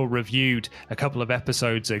 we saw reviewed a couple of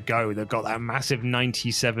episodes ago, that got that massive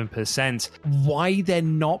 97%, why they're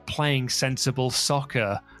not playing Sensible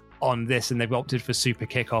Soccer on this and they've opted for Super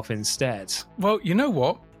Kickoff instead? Well, you know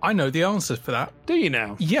what? I know the answer for that. Do you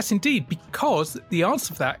now? Yes, indeed, because the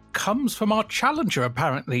answer for that comes from our challenger,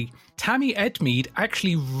 apparently. Tammy Edmead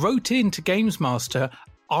actually wrote in to Games Master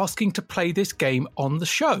asking to play this game on the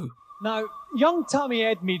show. Now, young Tammy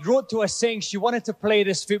Edmead wrote to us saying she wanted to play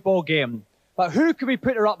this football game. But who can we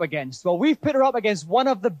put her up against? Well, we've put her up against one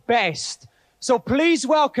of the best. So please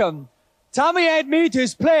welcome Tammy Edmead,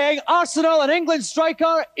 who's playing Arsenal and England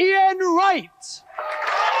striker Ian Wright.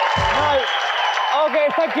 Now, okay,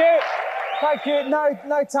 thank you. Thank you.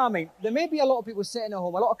 Now, Tammy, there may be a lot of people sitting at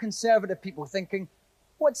home, a lot of conservative people thinking,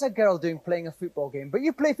 what's a girl doing playing a football game? But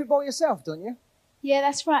you play football yourself, don't you? Yeah,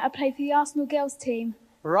 that's right. I play for the Arsenal girls team.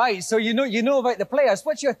 Right, so you know about the players.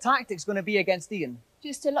 What's your tactics going to be against Ian?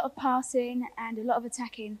 Just a lot of passing and a lot of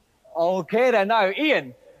attacking. Okay then, now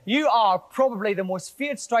Ian, you are probably the most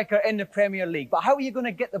feared striker in the Premier League, but how are you going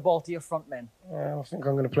to get the ball to your front men? I think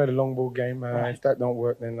I'm going to play the long ball game. If that don't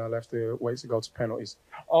work, then I'll have to wait to go to penalties.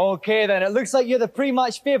 Okay then, it looks like you're the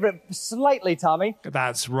pre-match favourite, slightly, Tammy.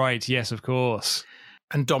 That's right, yes, of course.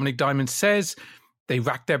 And Dominic Diamond says they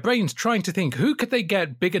racked their brains trying to think who could they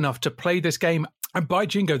get big enough to play this game. And by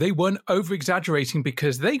jingo, they weren't over-exaggerating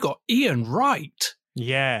because they got Ian Wright.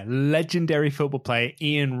 Yeah, legendary football player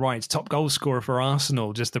Ian Wright, top goal scorer for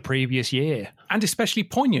Arsenal just the previous year. And especially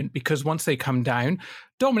poignant because once they come down,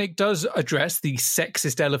 Dominic does address the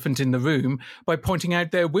sexist elephant in the room by pointing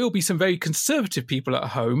out there will be some very conservative people at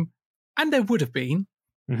home, and there would have been,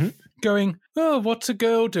 going, oh, what's a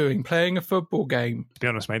girl doing playing a football game? To be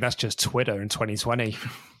honest, mate, that's just Twitter in 2020.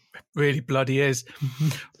 Really bloody is.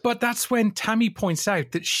 But that's when Tammy points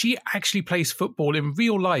out that she actually plays football in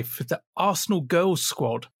real life for the Arsenal girls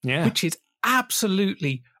squad, which is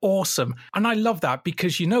absolutely awesome. And I love that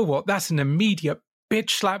because you know what? That's an immediate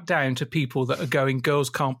bitch slap down to people that are going, girls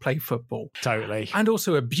can't play football. Totally. And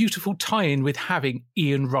also a beautiful tie-in with having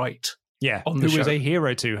Ian Wright. Yeah, on the who show. was a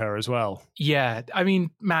hero to her as well. Yeah, I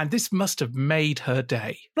mean, man, this must have made her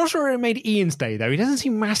day. Not sure it made Ian's day, though. He doesn't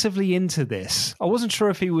seem massively into this. I wasn't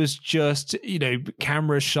sure if he was just,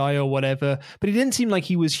 camera shy or whatever, but he didn't seem like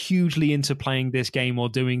he was hugely into playing this game or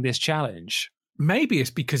doing this challenge. Maybe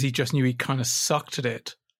it's because he just knew he kind of sucked at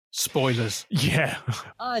it. Spoilers. Yeah.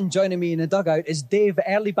 And joining me in the dugout is Dave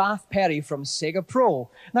Earlybath Perry from Sega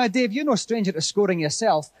Pro. Now, Dave, you're no stranger to scoring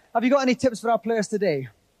yourself. Have you got any tips for our players today?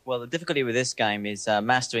 Well, the difficulty with this game is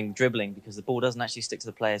mastering dribbling because the ball doesn't actually stick to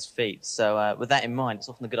the player's feet. So with that in mind, it's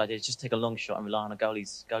often a good idea to just take a long shot and rely on a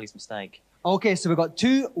goalie's mistake. Okay, so we've got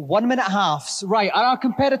 2 1-minute halves. Right, are our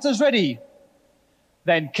competitors ready?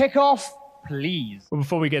 Then kick off, please. Well,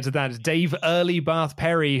 before we get to that, Dave Earlybath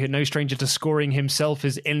Perry, no stranger to scoring himself,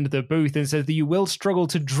 is in the booth and says that you will struggle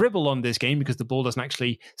to dribble on this game because the ball doesn't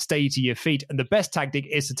actually stay to your feet. And the best tactic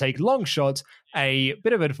is to take long shots, a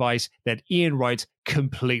bit of advice that Ian Wright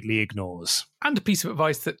completely ignores. And a piece of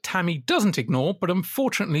advice that Tammy doesn't ignore, but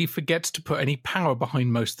unfortunately forgets to put any power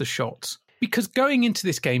behind most of the shots. Because going into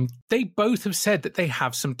this game, they both have said that they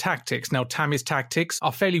have some tactics. Now, Tammy's tactics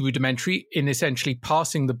are fairly rudimentary in essentially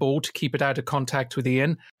passing the ball to keep it out of contact with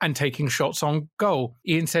Ian and taking shots on goal.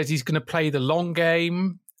 Ian says he's going to play the long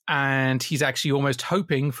game and he's actually almost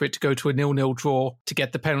hoping for it to go to a 0-0 draw to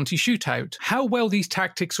get the penalty shootout. How well these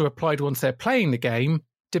tactics are applied once they're playing the game,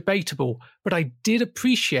 debatable, but I did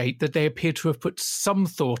appreciate that they appear to have put some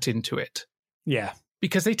thought into it. Yeah.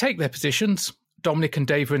 Because they take their positions, Dominic and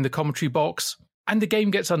Dave are in the commentary box, and the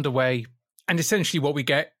game gets underway, and essentially what we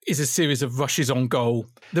get is a series of rushes on goal,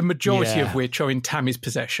 the majority of which are in Tammy's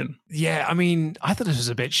possession. Yeah, I mean, I thought this was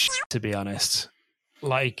a bit to be honest.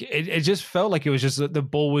 Like, it just felt like it was just that the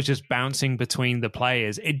ball was just bouncing between the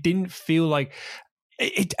players. It didn't feel like...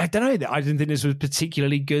 I don't know. I didn't think this was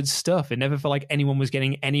particularly good stuff. It never felt like anyone was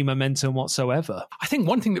getting any momentum whatsoever. I think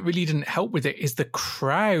one thing that really didn't help with it is the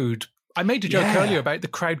crowd. I made a joke earlier about the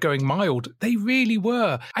crowd going mild. They really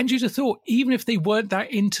were. And you'd have thought, even if they weren't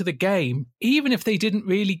that into the game, even if they didn't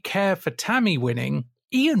really care for Tammy winning,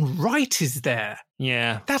 Ian Wright is there.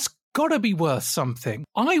 Yeah. That's got to be worth something.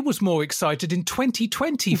 I was more excited in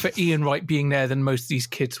 2020 for Ian Wright being there than most of these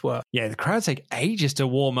kids were. Yeah, the crowd take ages to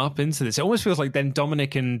warm up into this. It almost feels like then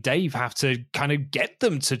Dominic and Dave have to kind of get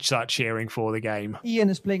them to start cheering for the game. Ian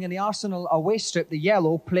is playing in the Arsenal away strip, the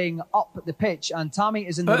yellow, playing up the pitch, and Tammy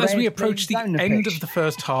is in the red. But as we approach the end of the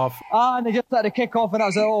first half... and they just had a kick off, and I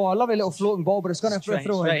was like, a lovely little floating ball, but it's going for a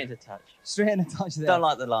throw. Straight into touch. Straight into touch there. Don't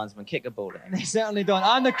like the linesman. Kick a ball in. They certainly don't.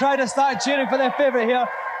 And the crowd has started cheering for their favourite here.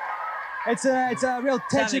 It's a real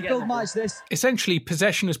tension-filled match, this. Essentially,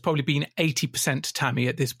 possession has probably been 80% to Tammy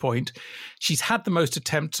at this point. She's had the most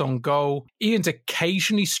attempts on goal. Ian's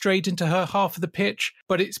occasionally strayed into her half of the pitch,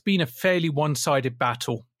 but it's been a fairly one-sided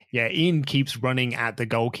battle. Yeah, Ian keeps running at the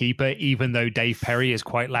goalkeeper, even though Dave Perry is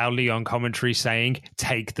quite loudly on commentary saying,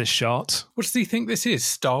 take the shot. What does he think this is,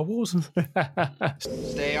 Star Wars?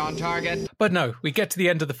 Stay on target. But no, we get to the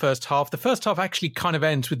end of the first half. The first half actually kind of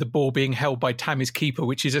ends with the ball being held by Tammy's keeper,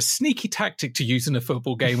 which is a sneaky tactic to use in a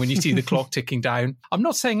football game when you see the clock ticking down. I'm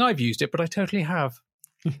not saying I've used it, but I totally have.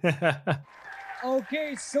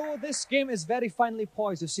 Okay, so this game is very finely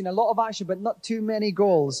poised. We've seen a lot of action, but not too many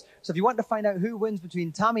goals. So if you want to find out who wins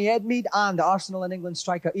between Tammy Edmeade and the Arsenal and England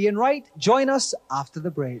striker Ian Wright, join us after the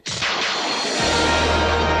break.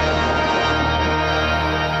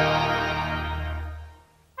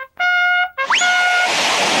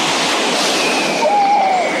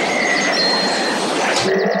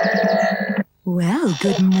 Well,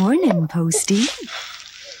 good morning, Posty.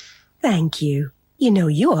 Thank you. You know,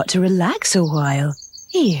 you ought to relax a while.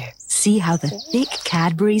 Here, see how the thick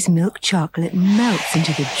Cadbury's milk chocolate melts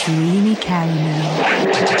into the dreamy caramel.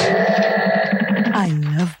 I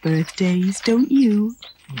love birthdays, don't you?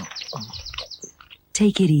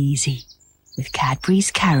 Take it easy with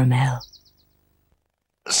Cadbury's Caramel.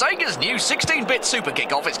 Sega's new 16-bit Super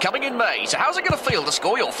Kick-Off is coming in May, so how's it going to feel to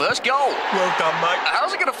score your first goal? Well done, mate.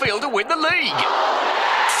 How's it going to feel to win the league?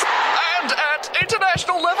 And at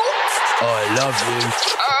international level? I love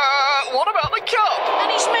you. What about the cup?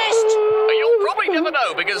 And he's missed. You'll probably never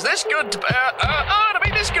know, because this could,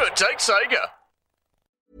 this could take Sega.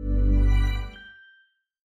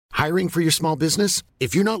 Hiring for your small business?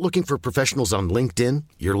 If you're not looking for professionals on LinkedIn,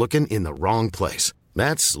 you're looking in the wrong place.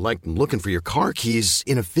 That's like looking for your car keys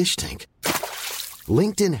in a fish tank.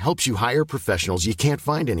 LinkedIn helps you hire professionals you can't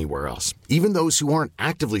find anywhere else, even those who aren't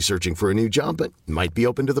actively searching for a new job but might be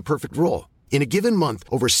open to the perfect role. In a given month,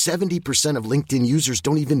 over 70% of LinkedIn users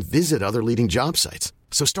don't even visit other leading job sites.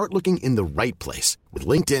 So start looking in the right place. With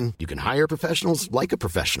LinkedIn, you can hire professionals like a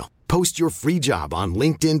professional. Post your free job on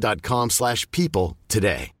linkedin.com/people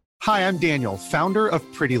today. Hi, I'm Daniel, founder of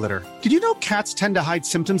Pretty Litter. Did you know cats tend to hide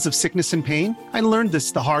symptoms of sickness and pain? I learned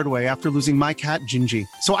this the hard way after losing my cat, Gingy.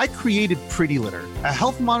 So I created Pretty Litter, a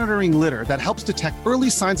health monitoring litter that helps detect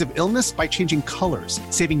early signs of illness by changing colors,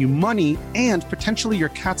 saving you money and potentially your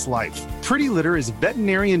cat's life. Pretty Litter is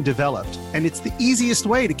veterinarian developed, and it's the easiest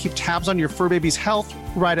way to keep tabs on your fur baby's health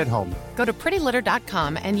right at home. Go to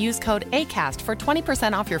prettylitter.com and use code ACAST for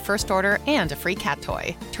 20% off your first order and a free cat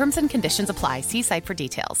toy. Terms and conditions apply. See site for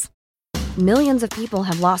details. Millions of people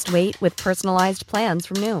have lost weight with personalized plans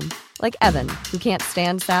from Noom. Like Evan, who can't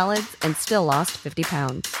stand salads and still lost 50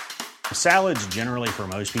 pounds. Salads generally for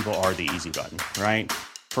most people are the easy button, right?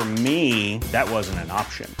 For me, that wasn't an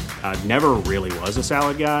option. I never really was a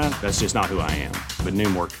salad guy. That's just not who I am. But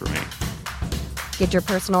Noom worked for me. Get your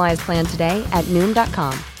personalized plan today at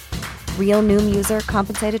Noom.com. Real Noom user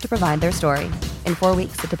compensated to provide their story. In 4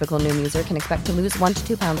 weeks, the typical Noom user can expect to lose 1 to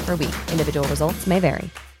 2 pounds per week. Individual results may vary.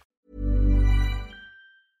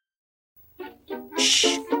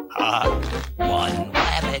 Shh. One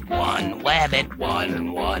rabbit, one.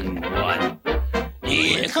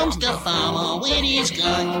 Here comes the farmer with his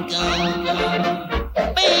gun. Bang,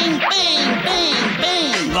 bang, bang,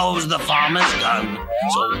 bang. Goes the farmer's done.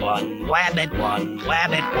 So one wabbit, one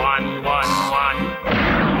wabbit, one.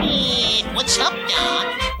 What's up,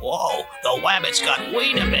 Doc? Whoa, the wabbit's got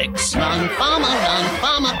Weetabix. Run, farmer,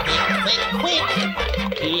 quick, quick.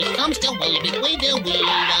 Here comes the wabbit with the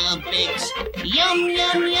Weetabix. Yum,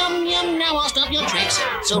 yum, yum, yum, now I'll stop your tricks.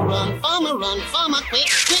 So run, farmer, quick,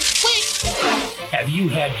 quick, quick. Have you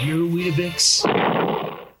had your Weetabix?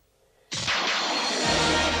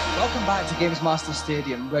 Welcome back to Games Master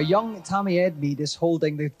Stadium, where young Tammy Edmead is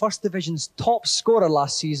holding the First Division's top scorer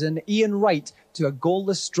last season, Ian Wright, to a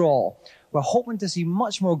goalless draw. We're hoping to see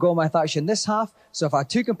much more goal-mouth action this half, so if our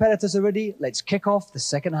two competitors are ready, let's kick off the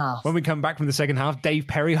second half. When we come back from the second half, Dave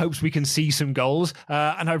Perry hopes we can see some goals.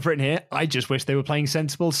 And I've written here, I just wish they were playing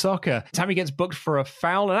sensible soccer. Tammy gets booked for a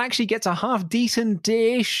foul and actually gets a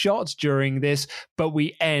half-decent-ish shot during this, but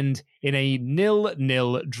we end in a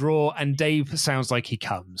 0-0 draw, and Dave sounds like he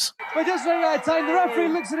comes. We're just running out of time. The referee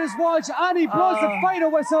looks at his watch and he blows the final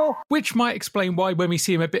whistle. Which might explain why when we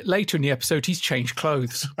see him a bit later in the episode, he's changed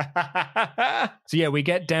clothes. So yeah, we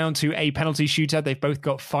get down to a penalty shootout. They've both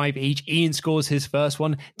got 5 each. Ian scores his first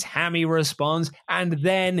one. Tammy responds. And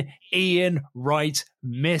then Ian Wright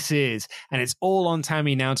misses. And it's all on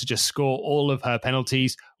Tammy now to just score all of her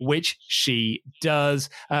penalties, which she does.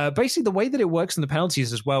 Basically, the way that it works in the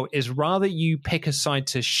penalties as well is rather you pick a side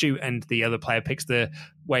to shoot and the other player picks the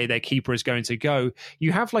way their keeper is going to go,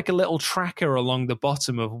 you have like a little tracker along the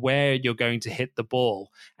bottom of where you're going to hit the ball,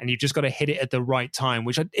 and you've just got to hit it at the right time,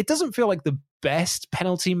 which it doesn't feel like the best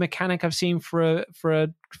penalty mechanic I've seen for a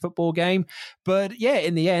football game. But yeah,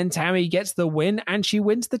 in the end, Tammy gets the win and she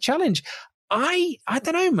wins the challenge. I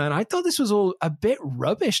don't know, man. I thought this was all a bit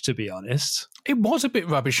rubbish, to be honest. It was a bit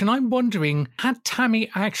rubbish, and I'm wondering, had Tammy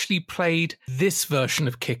actually played this version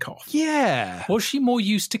of Kickoff? Yeah. Was she more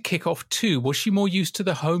used to Kickoff 2? Was she more used to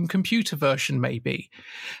the home computer version, maybe?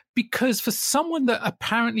 Because for someone that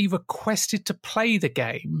apparently requested to play the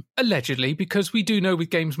game, allegedly, because we do know with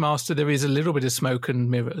Games Master there is a little bit of smoke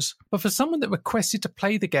and mirrors, but for someone that requested to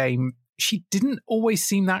play the game, she didn't always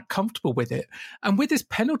seem that comfortable with it. And with this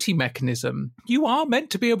penalty mechanism, you are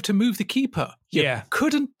meant to be able to move the keeper. You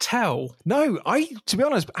couldn't tell. No, to be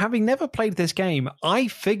honest, having never played this game, I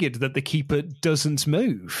figured that the keeper doesn't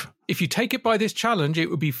move. If you take it by this challenge,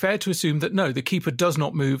 it would be fair to assume that no, the keeper does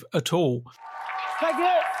not move at all. Take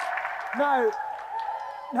it! No.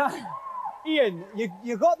 Ian,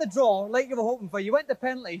 you got the draw like you were hoping for. You went to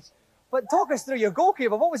penalties. But talk us through your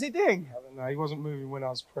goalkeeper. What was he doing? I don't know. He wasn't moving when I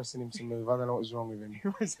was pressing him to move. I don't know what was wrong with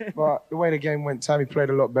him. But the way the game went, Tammy played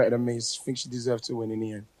a lot better than me. I think she deserved to win in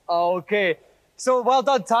the end. Okay. So well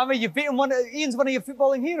done, Tammy. You've beaten Ian's one of your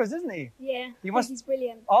footballing heroes, isn't he? Yeah, he's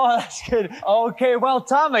brilliant. Oh, that's good. Okay, well,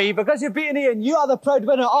 Tammy, because you've beaten Ian, you are the proud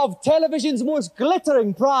winner of television's most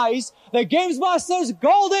glittering prize, the Games Master's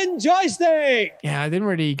Golden Joystick. Yeah, I didn't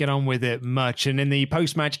really get on with it much. And in the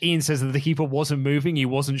post-match, Ian says that the keeper wasn't moving. He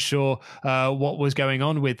wasn't sure what was going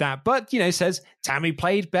on with that. But, says Tammy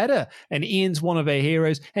played better. And Ian's one of her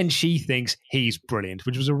heroes, and she thinks he's brilliant,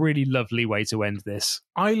 which was a really lovely way to end this.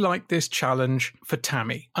 I like this challenge for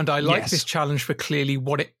Tammy, and I like this challenge for clearly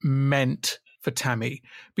what it meant for Tammy,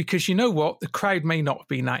 because you know what, the crowd may not have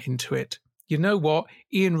been that into it. You know what,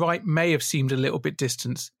 Ian Wright may have seemed a little bit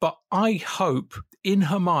distant, but I hope in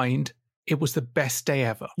her mind it was the best day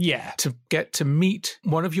ever. Yeah, to get to meet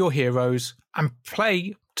one of your heroes and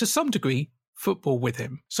play to some degree football with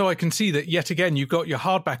him. So I can see that yet again you've got your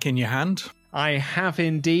hardback in your hand. I have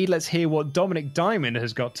indeed. Let's hear what Dominic Diamond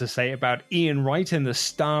has got to say about Ian Wright in the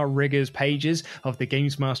Star Riggers pages of the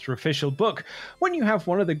Games Master official book. When you have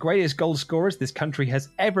one of the greatest goal scorers this country has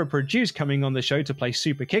ever produced coming on the show to play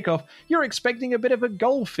Super Kickoff, you're expecting a bit of a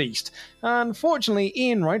goal feast. Unfortunately,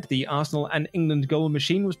 Ian Wright, the Arsenal and England goal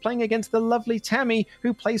machine, was playing against the lovely Tammy,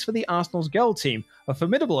 who plays for the Arsenal's girl team, a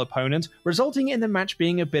formidable opponent, resulting in the match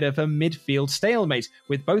being a bit of a midfield stalemate,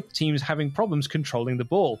 with both teams having problems controlling the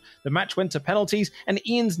ball. The match went to penalties, and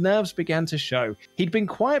Ian's nerves began to show. He'd been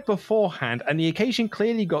quiet beforehand, and the occasion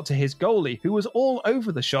clearly got to his goalie, who was all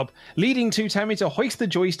over the shop, leading to Tammy to hoist the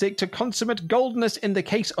joystick to consummate goldness in the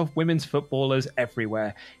case of women's footballers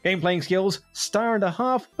everywhere. Game playing skills, 1.5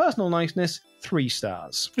 stars. Personal niceness, 3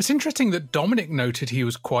 stars. It's interesting that Dominic noted he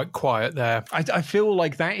was quite quiet there. I feel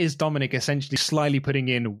like that is Dominic essentially slyly putting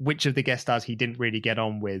in which of the guest stars he didn't really get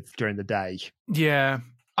on with during the day. Yeah.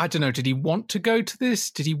 I don't know, did he want to go to this?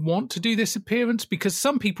 Did he want to do this appearance? Because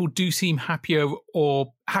some people do seem happier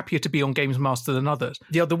to be on Games Master than others.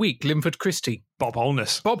 The other week, Linford Christie. Bob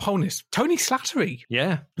Holness. Tony Slattery.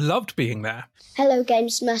 Yeah. Loved being there. Hello,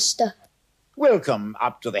 Games Master. Welcome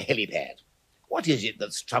up to the helipad. What is it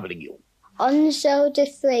that's troubling you? On Zelda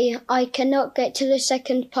 3, I cannot get to the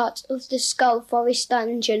second part of the Skull Forest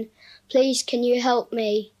dungeon. Please, can you help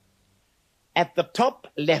me? At the top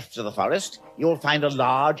left of the forest, you'll find a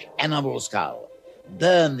large animal skull.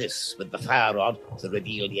 Burn this with the fire rod to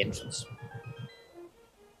reveal the entrance.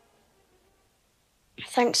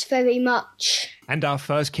 Thanks very much. And our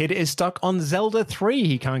first kid is stuck on Zelda 3.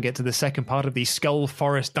 He can't get to the second part of the Skull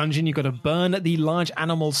Forest dungeon. You've got to burn the large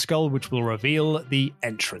animal skull, which will reveal the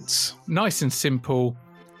entrance. Nice and simple,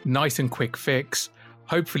 nice and quick fix.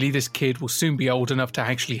 Hopefully this kid will soon be old enough to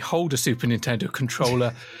actually hold a Super Nintendo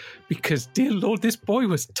controller because, dear Lord, this boy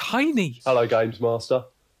was tiny. Hello, Games Master.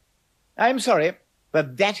 I'm sorry,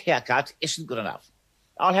 but that haircut isn't good enough.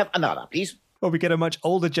 I'll have another, please. Well, we get a much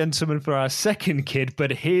older gentleman for our second kid,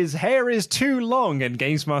 but his hair is too long and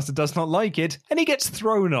Games Master does not like it, and he gets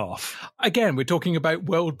thrown off. Again, we're talking about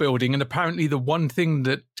world building, and apparently the one thing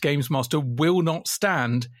that Games Master will not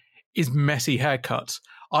stand is messy haircuts.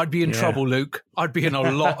 I'd be in trouble, Luke. I'd be in a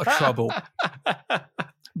lot of trouble.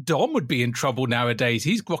 Dom would be in trouble nowadays.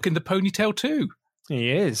 He's rocking the ponytail too.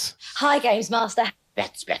 He is. Hi, Games Master.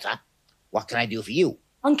 That's better. What can I do for you?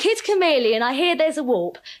 On Kid Chameleon, I hear there's a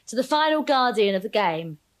warp to the final guardian of the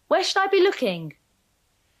game. Where should I be looking?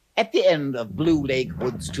 At the end of Blue Lake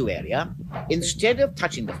Woods 2 area, instead of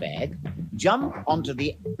touching the flag, jump onto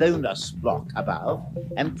the bonus block above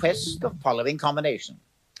and press the following combination.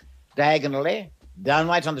 Diagonally,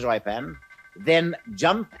 downright on the joypad, then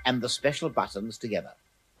jump and the special buttons together.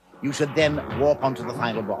 You should then warp onto the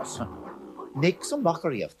final boss. Makes a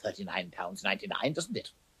mockery of £39.99, doesn't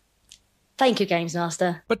it? Thank you, Games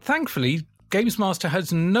Master. But thankfully, Games Master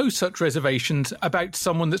has no such reservations about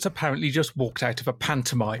someone that's apparently just walked out of a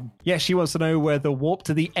pantomime. Yeah, she wants to know where the warp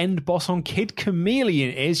to the end boss on Kid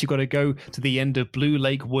Chameleon is. You've got to go to the end of Blue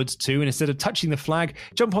Lake Woods 2, and instead of touching the flag,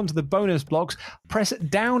 jump onto the bonus blocks, press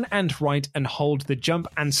down and right, and hold the jump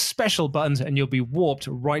and special buttons, and you'll be warped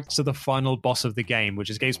right to the final boss of the game, which,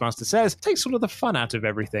 as Games Master says, takes sort of the fun out of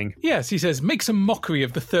everything. Yes, he says, makes a mockery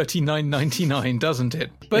of the $39.99, doesn't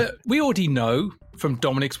it? But we already know from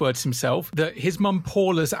Dominic's words himself, that his mum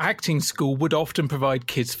Paula's acting school would often provide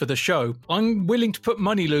kids for the show. I'm willing to put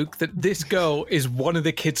money, Luke, that this girl is one of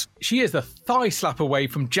the kids. She is a thigh slap away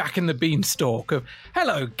from Jack and the Beanstalk of,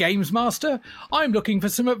 hello, Games Master. I'm looking for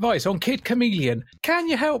some advice on Kid Chameleon. Can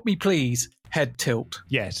you help me, please? Head tilt.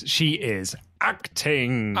 Yes, she is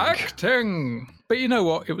acting. But you know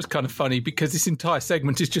what? It was kind of funny because this entire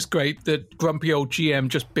segment is just great that grumpy old GM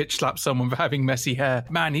just bitch slaps someone for having messy hair.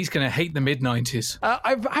 Man, he's going to hate the mid-90s.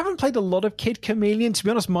 I haven't played a lot of Kid Chameleon. To be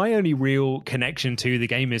honest, my only real connection to the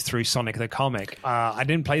game is through Sonic the Comic. I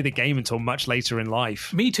didn't play the game until much later in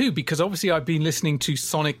life. Me too, because obviously I've been listening to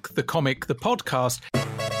Sonic the Comic, the podcast,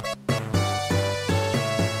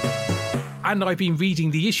 and I've been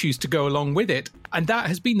reading the issues to go along with it. And that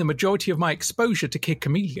has been the majority of my exposure to Kid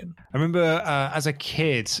Chameleon. I remember as a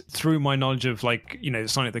kid, through my knowledge of,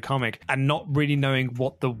 Sonic the Comic, and not really knowing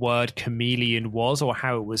what the word chameleon was or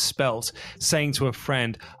how it was spelt, saying to a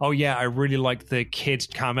friend, oh yeah, I really like the Kid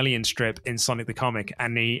Chameleon strip in Sonic the Comic.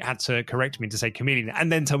 And he had to correct me to say chameleon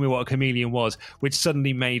and then tell me what a chameleon was, which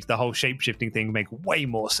suddenly made the whole shape-shifting thing make way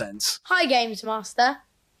more sense. Hi, Games Master.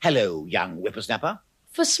 Hello, young whippersnapper.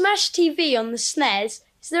 For Smash TV on the SNES,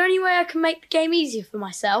 is there any way I can make the game easier for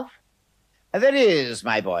myself? There is,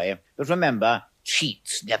 my boy. But remember,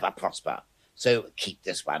 cheats never prosper. So keep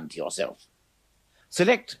this one to yourself.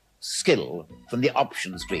 Select Skill from the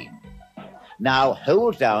options screen. Now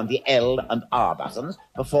hold down the L and R buttons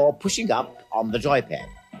before pushing up on the joypad.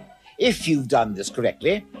 If you've done this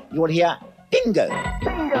correctly, you will hear bingo.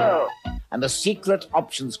 Bingo! And a secret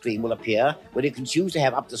option screen will appear where you can choose to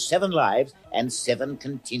have up to 7 lives and 7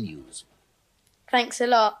 continues. Thanks a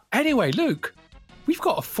lot. Anyway, Luke, we've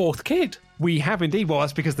got a fourth kid. We have indeed. Well,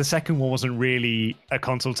 that's because the second one wasn't really a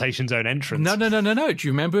consultation zone entrance. No. Do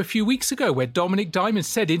you remember a few weeks ago where Dominic Diamond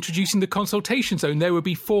said introducing the consultation zone there would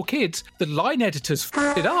be 4 kids? The line editors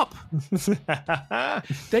f***ed it up.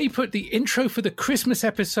 They put the intro for the Christmas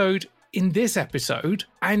episode in this episode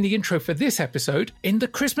and the intro for this episode in the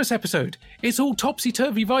Christmas episode. It's all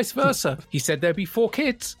topsy-turvy vice versa. He said there'd be 4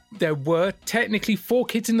 kids. There were technically 4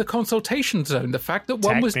 kids in the consultation zone. The fact that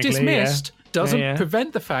one was dismissed doesn't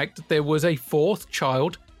prevent the fact that there was a 4th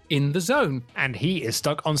child in the zone. And he is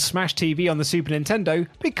stuck on Smash TV on the Super Nintendo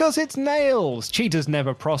because it's nails. Cheaters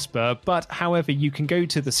never prosper, but however, you can go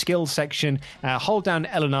to the skills section, hold down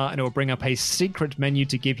L and R, and it will bring up a secret menu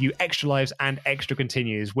to give you extra lives and extra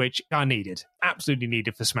continues, which are needed. Absolutely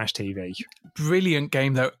needed for Smash TV. Brilliant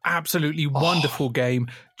game, though. Absolutely wonderful game.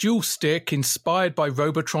 dual stick inspired by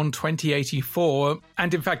Robotron 2084.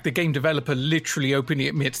 And in fact, the game developer literally openly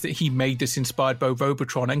admits that he made this inspired by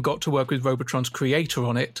Robotron and got to work with Robotron's creator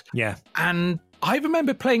on it. Yeah. And I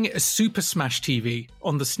remember playing it as Super Smash TV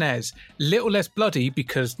on the SNES. Little less bloody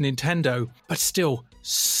because Nintendo, but still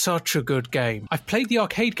such a good game. I've played the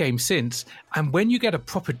arcade game since, and when you get a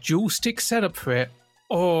proper dual stick setup for it,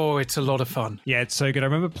 oh, it's a lot of fun. Yeah, it's so good. I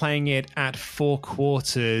remember playing it at 4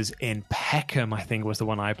 Quarters in Peckham, I think was the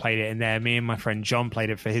one I played it in there. Me and my friend John played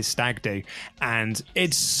it for his stag do, and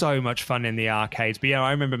it's so much fun in the arcades. But yeah,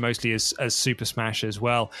 I remember mostly as Super Smash as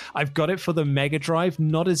well. I've got it for the Mega Drive,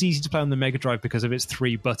 not as easy to play on the Mega Drive because of its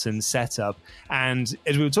 3-button setup. And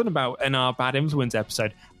as we were talking about in our Bad Influence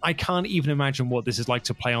episode, I can't even imagine what this is like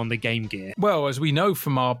to play on the Game Gear. Well, as we know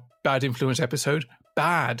from our Bad Influence episode,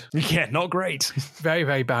 bad. Yeah, not great. Very,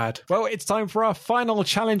 very bad. Well, it's time for our final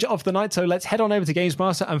challenge of the night, so let's head on over to Games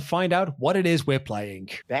Master and find out what it is we're playing.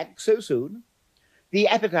 Back so soon? The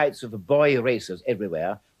appetites of the boy racers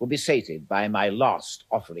everywhere will be sated by my last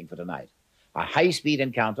offering for tonight. A high-speed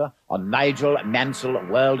encounter on Nigel Mansell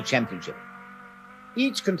World Championship.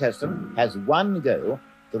 Each contestant has one go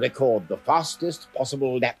to record the fastest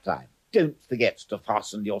possible lap time. Don't forget to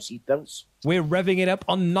fasten your seatbelts. We're revving it up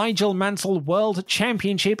on Nigel Mansell World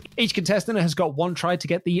Championship. Each contestant has got one try to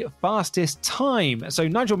get the fastest time. So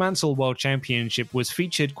Nigel Mansell World Championship was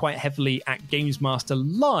featured quite heavily at Games Master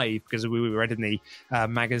Live, because we read in the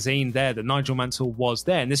magazine there that Nigel Mansell was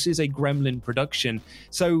there. And this is a Gremlin production.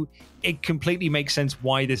 So it completely makes sense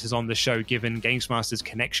why this is on the show, given Games Master's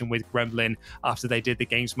connection with Gremlin after they did the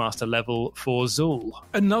Games Master level for Zool.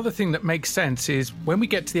 Another thing that makes sense is when we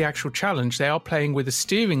get to the actual challenge, they are playing with a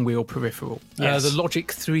steering wheel peripheral. Yes. The Logic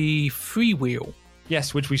 3 freewheel.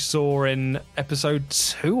 Yes, which we saw in episode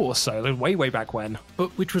 2 or so, way back when.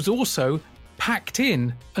 But which was also packed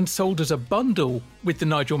in and sold as a bundle with the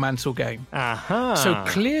Nigel Mansell game. Aha. So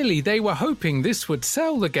clearly they were hoping this would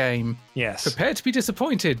sell the game. Yes. Prepare to be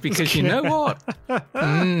disappointed, because you know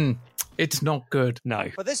what? It's not good. No.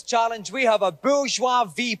 For this challenge, we have a bourgeois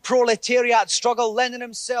v proletariat struggle Lenin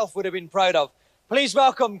himself would have been proud of. Please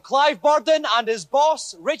welcome Clive Burden and his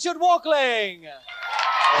boss, Richard Walkling.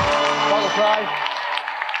 Welcome, Clive.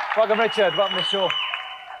 Welcome, Richard. Welcome to the show.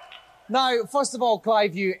 Now, first of all,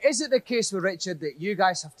 Clive, is it the case with Richard that you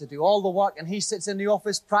guys have to do all the work and he sits in the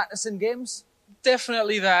office practicing games?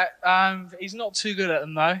 Definitely that. He's not too good at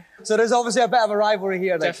them, though. So there's obviously a bit of a rivalry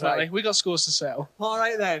here. Definitely. We got scores to settle. All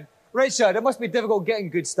right, then. Richard, it must be difficult getting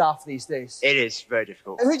good staff these days. It is very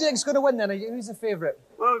difficult. Who do you think's going to win then? Who's the favourite?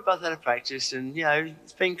 Well, we've both had a practice, and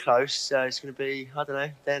it's been close. So it's going to be, I don't know,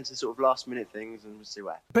 down to sort of last minute things, and we'll see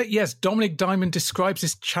what. But yes, Dominic Diamond describes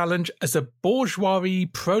this challenge as a bourgeois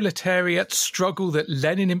proletariat struggle that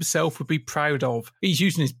Lenin himself would be proud of. He's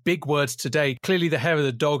using his big words today. Clearly, the hair of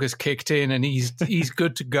the dog has kicked in, and he's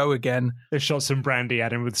good to go again. They've shot some brandy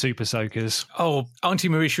at him with super soakers. Oh, Auntie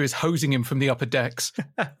Mauritia is hosing him from the upper decks.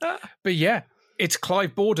 But yeah, it's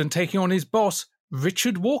Clive Borden taking on his boss,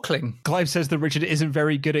 Richard Walkling. Clive says that Richard isn't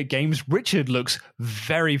very good at games. Richard looks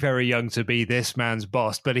very, very young to be this man's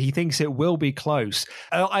boss, but he thinks it will be close.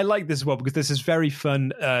 I like this as well because this is very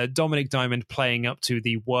fun. Dominic Diamond playing up to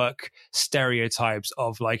the work stereotypes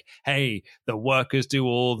of like, hey, the workers do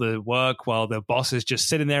all the work while the bosses just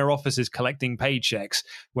sit in their offices collecting paychecks.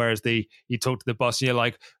 Whereas you talk to the boss and you're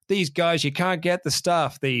like, these guys, you can't get the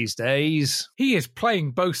stuff these days. He is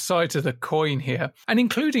playing both sides of the coin here. And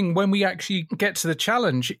including when we actually get to the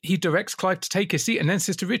challenge, he directs Clive to take his seat and then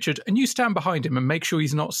says to Richard, and you stand behind him and make sure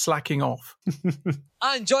he's not slacking off.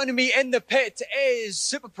 And joining me in the pit is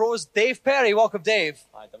Super Pros Dave Perry. Welcome, Dave.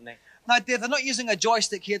 Hi, Dominic. Now, Dave, they're not using a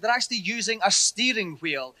joystick here. They're actually using a steering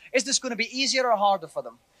wheel. Is this going to be easier or harder for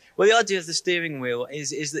them? Well, the idea of the steering wheel is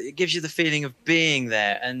that it gives you the feeling of being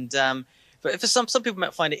there. And but for some people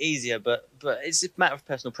might find it easier, but it's a matter of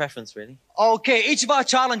personal preference, really. Okay, each of our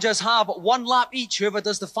challengers have one lap each. Whoever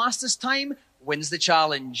does the fastest time wins the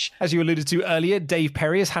challenge. As you alluded to earlier, Dave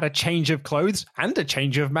Perry has had a change of clothes and a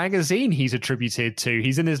change of magazine he's attributed to.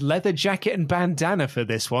 He's in his leather jacket and bandana for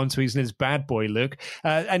this one, so he's in his bad boy look.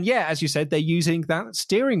 And yeah, as you said, they're using that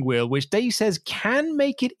steering wheel, which Dave says can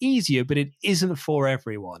make it easier, but it isn't for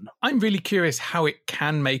everyone. I'm really curious how it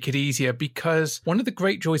can make it easier, because one of the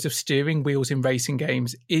great joys of steering wheels in racing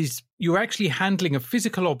games is you're actually handling a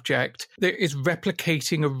physical object that is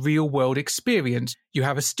replicating a real-world experience. You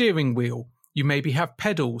have a steering wheel. You maybe have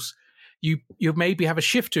pedals. You maybe have a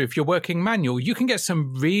shifter if you're working manual. You can get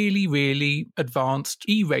some really, really advanced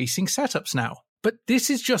e-racing setups now. But this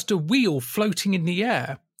is just a wheel floating in the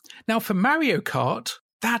air. Now, for Mario Kart,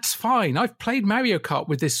 That's fine. I've played Mario Kart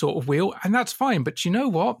with this sort of wheel, and that's fine. But you know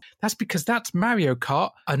what? That's because that's Mario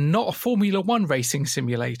Kart and not a Formula One racing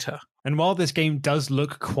simulator. And while this game does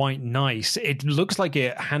look quite nice, it looks like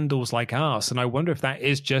it handles like arse. And I wonder if that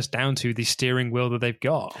is just down to the steering wheel that they've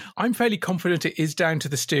got. I'm fairly confident it is down to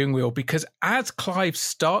the steering wheel because as Clive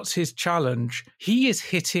starts his challenge, he is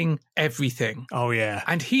hitting everything. Oh, yeah.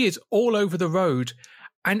 And he is all over the road.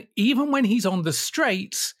 And even when he's on the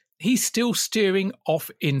straights, he's still steering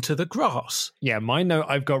off into the grass. Yeah, my note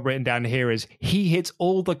I've got written down here is he hits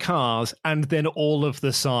all the cars and then all of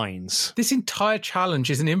the signs. This entire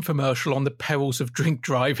challenge is an infomercial on the perils of drink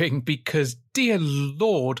driving because, dear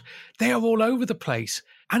Lord, they are all over the place.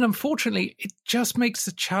 And unfortunately, it just makes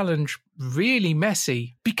the challenge really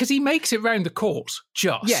messy because he makes it round the course,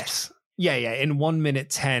 just. Yes. Yeah, in 1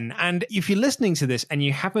 minute 10. And if you're listening to this and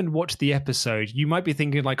you haven't watched the episode, you might be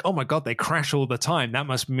thinking like, oh my God, they crash all the time. That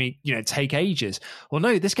must take ages. Well,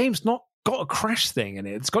 no, this game's not got a crash thing in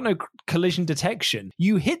it. It's got no collision detection.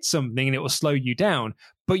 You hit something and it will slow you down,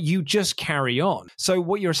 but you just carry on. So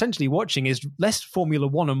what you're essentially watching is less Formula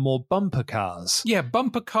One and more bumper cars. Yeah,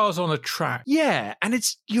 bumper cars on a track. Yeah, and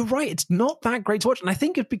you're right, it's not that great to watch. And I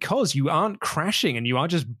think it's because you aren't crashing and you are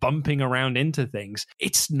just bumping around into things.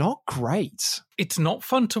 It's not great. It's not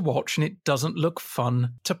fun to watch and it doesn't look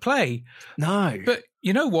fun to play. No. But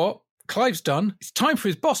you know what? Clive's done. It's time for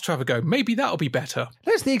his boss to have a go. Maybe that'll be better.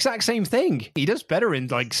 That's the exact same thing. He does better in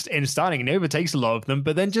starting and overtakes a lot of them,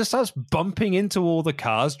 but then just starts bumping into all the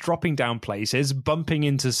cars, dropping down places, bumping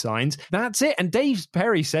into signs. That's it. And Dave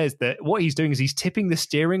Perry says that what he's doing is he's tipping the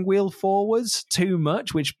steering wheel forwards too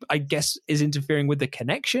much, which I guess is interfering with the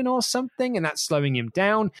connection or something, and that's slowing him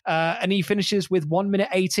down. And he finishes with 1 minute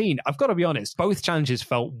 18. I've got to be honest, both challenges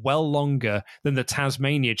felt well longer than the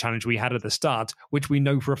Tasmania challenge we had at the start, which we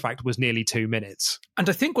know for a fact was nearly 2 minutes. And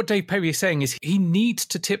I think what Dave Perry is saying is he needs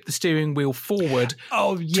to tip the steering wheel forward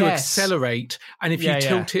to accelerate. And if you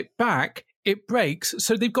tilt it back, it brakes.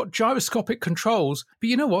 So they've got gyroscopic controls. But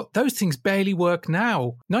you know what? Those things barely work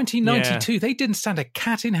now. 1992, they didn't stand a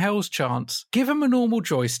cat in hell's chance. Give them a normal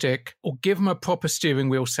joystick or give them a proper steering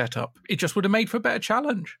wheel setup. It just would have made for a better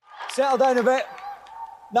challenge. Settle down a bit.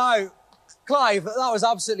 Now, Clive, that was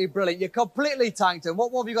absolutely brilliant. You completely tanked him.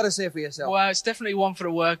 What have you got to say for yourself? Well, it's definitely one for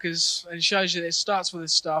the workers, and it shows you that it starts with the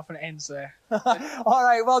staff and it ends there. All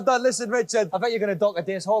right, well done. Listen, Richard, I bet you're going to dock a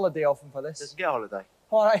day's holiday off him for this. Doesn't get a holiday.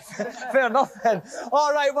 All right, fair enough then.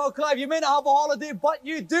 All right, well, Clive, you may not have a holiday, but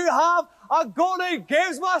you do have a golden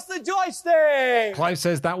Games Master joystick. Clive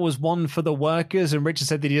says that was one for the workers, and Richard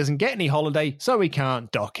said that he doesn't get any holiday, so we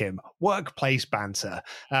can't dock him. Workplace banter.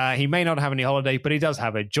 He may not have any holiday, but he does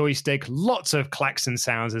have a joystick. Lots of klaxon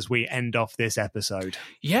sounds as we end off this episode.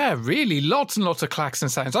 Yeah, really, lots and lots of klaxon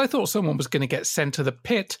sounds. I thought someone was going to get sent to the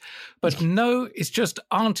pit, but no, it's just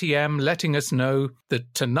Auntie M letting us know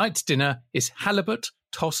that tonight's dinner is halibut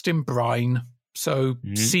tossed in brine, so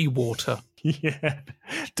seawater. Yeah,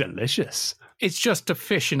 delicious. It's just a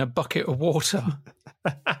fish in a bucket of water.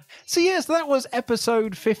 So yes, that was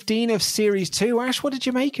episode 15 of Series 2. Ash, what did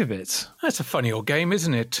you make of it? That's a funny old game,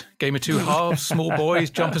 isn't it? Game of two halves, small boys,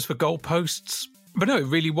 jumpers for goalposts. But no, it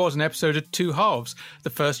really was an episode of two halves. The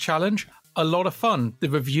first challenge, a lot of fun. The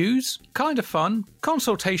reviews, kind of fun.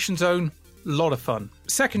 Consultation zone, a lot of fun.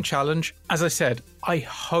 Second challenge, as I said, I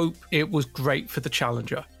hope it was great for the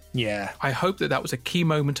challenger. Yeah. I hope that was a key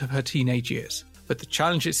moment of her teenage years. But the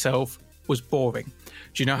challenge itself was boring.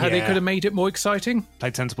 Do you know how they could have made it more exciting?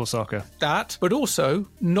 Play sensible soccer. That, but also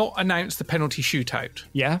not announce the penalty shootout.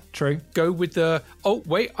 Yeah, true. Go with the, oh,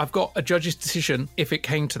 wait, I've got a judge's decision if it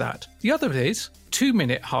came to that. The other is 2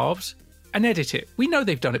 minute halves and edit it. We know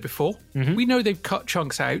they've done it before. We know they've cut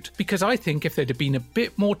chunks out because I think if there'd have been a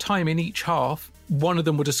bit more time in each half, one of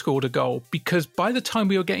them would have scored a goal, because by the time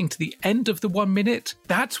we were getting to the end of the 1 minute,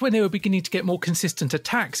 that's when they were beginning to get more consistent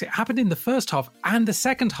attacks. It happened in the first half and the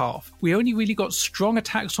second half. We only really got strong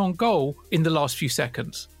attacks on goal in the last few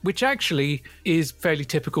seconds, which actually is fairly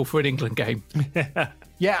typical for an England game.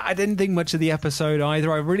 Yeah, I didn't think much of the episode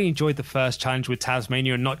either. I really enjoyed the first challenge with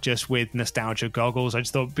Tasmania, and not just with nostalgia goggles. I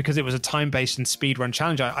just thought because it was a time-based and speedrun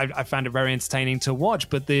challenge, I found it very entertaining to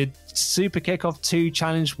watch. But the Super Kickoff 2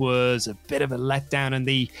 challenge was a bit of a letdown, and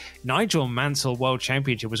the Nigel Mansell World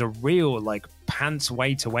Championship was a real, pants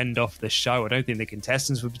way to end off the show. I don't think the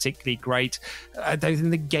contestants were particularly great. I don't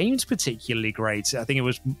think the game's particularly great. I think it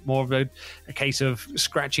was more of a case of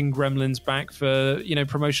scratching Gremlins back for,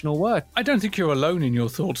 promotional work. I don't think you're alone in your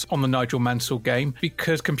thoughts on the Nigel Mansell game,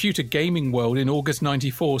 because Computer Gaming World in August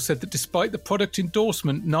 94 said that despite the product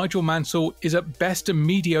endorsement, Nigel Mansell is at best a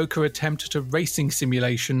mediocre attempt at a racing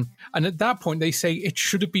simulation. And at that point, they say it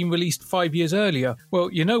should have been released 5 years earlier. Well,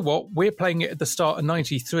 you know what? We're playing it at the start of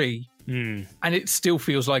 93, and it still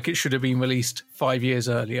feels like it should have been released 5 years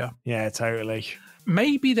earlier. Yeah, totally.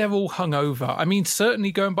 Maybe they're all hungover. I mean,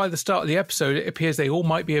 certainly going by the start of the episode, it appears they all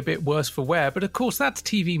might be a bit worse for wear, but of course that's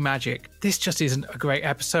TV magic. This just isn't a great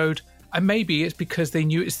episode. And maybe it's because they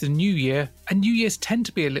knew it's the new year, and New Year's tend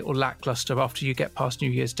to be a little lackluster after you get past New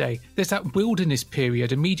Year's Day. There's that wilderness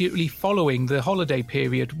period immediately following the holiday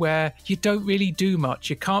period where you don't really do much,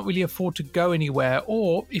 you can't really afford to go anywhere,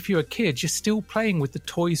 or if you're a kid, you're still playing with the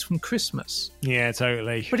toys from Christmas. Yeah,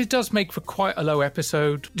 totally. But it does make for quite a low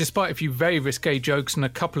episode, despite a few very risque jokes and a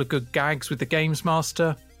couple of good gags with the Games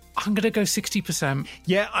Master. I'm going to go 60%.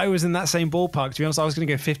 Yeah, I was in that same ballpark. To be honest, I was going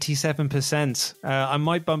to go 57%. I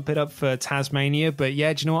might bump it up for Tasmania, but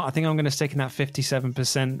yeah, do you know what? I think I'm going to stick in that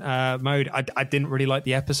 57% mode. I didn't really like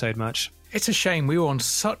the episode much. It's a shame. We were on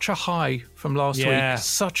such a high from last week.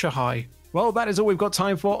 Such a high. Well, that is all we've got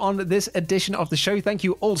time for on this edition of the show. Thank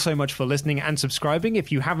you all so much for listening and subscribing. If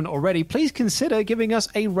you haven't already, please consider giving us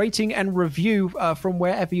a rating and review from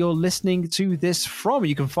wherever you're listening to this from.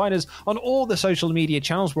 You can find us on all the social media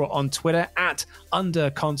channels. We're on Twitter at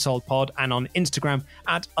UnderConsolePod and on Instagram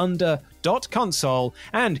at under.console,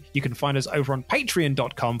 and you can find us over on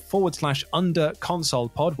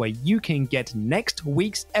patreon.com/underconsolepod, where you can get next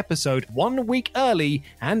week's episode 1 week early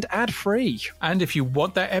and ad-free. And if you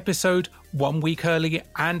want that episode 1 week early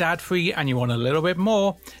and ad-free and you want a little bit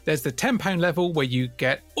more, there's the £10 level where you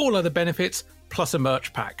get all other benefits plus a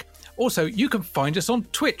merch pack. Also, you can find us on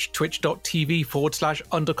Twitch,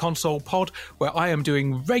 twitch.tv/underconsolepod, where I am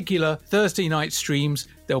doing regular Thursday night streams.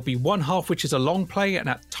 There'll be one half which is a long play, and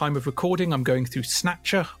at time of recording I'm going through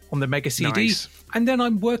Snatcher on the Mega CD. Nice. And then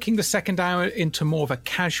I'm working the second hour into more of a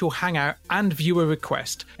casual hangout and viewer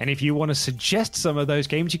request. And if you want to suggest some of those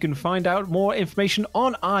games, you can find out more information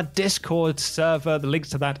on our Discord server. The links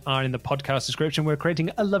to that are in the podcast description. We're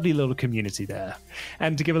creating a lovely little community there.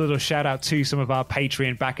 And to give a little shout out to some of our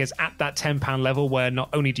Patreon backers at that £10 level, where not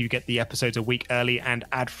only do you get the episodes a week early and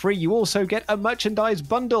ad free, you also get a merchandise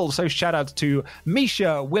bundle. So shout out to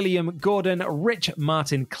Misha, William, Gordon, Rich,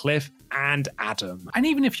 Martin, Cliff, and Adam. And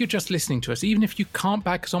even if you're just listening to us, even if you can't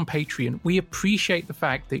back us on Patreon, we appreciate the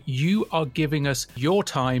fact that you are giving us your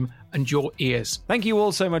time and your ears. Thank you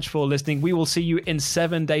all so much for listening. We will see you in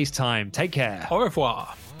 7 days' time. Take care. Au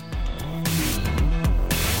revoir.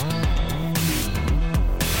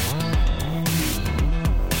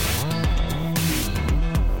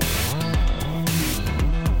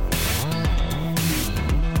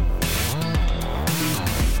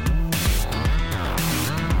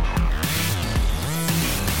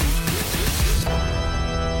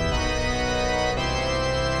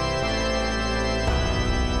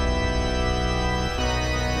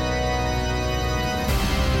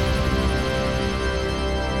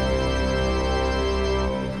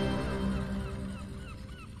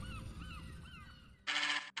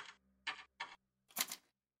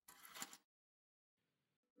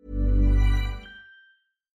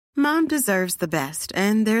 Mom deserves the best,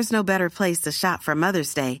 and there's no better place to shop for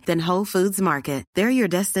Mother's Day than Whole Foods Market. They're your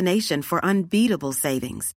destination for unbeatable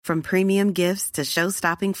savings, from premium gifts to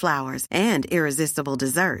show-stopping flowers and irresistible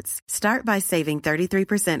desserts. Start by saving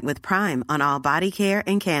 33% with Prime on all body care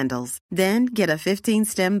and candles. Then get a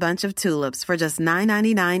 15-stem bunch of tulips for just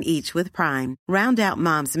 $9.99 each with Prime. Round out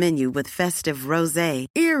Mom's menu with festive rosé,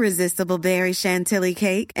 irresistible berry chantilly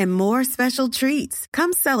cake, and more special treats.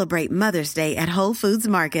 Come celebrate Mother's Day at Whole Foods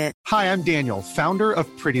Market. Hi, I'm Daniel, founder of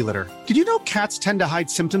Pretty Litter. Did you know cats tend to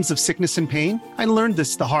hide symptoms of sickness and pain? I learned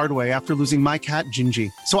this the hard way after losing my cat,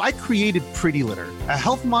 Gingy. So I created Pretty Litter, a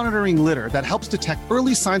health monitoring litter that helps detect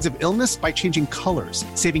early signs of illness by changing colors,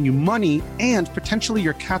 saving you money and potentially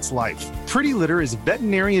your cat's life. Pretty Litter is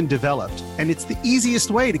veterinarian developed, and it's the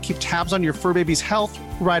easiest way to keep tabs on your fur baby's health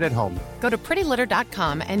right at home. Go to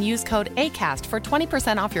prettylitter.com and use code ACAST for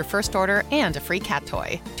 20% off your first order and a free cat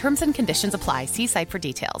toy. Terms and conditions apply. See site for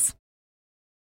details.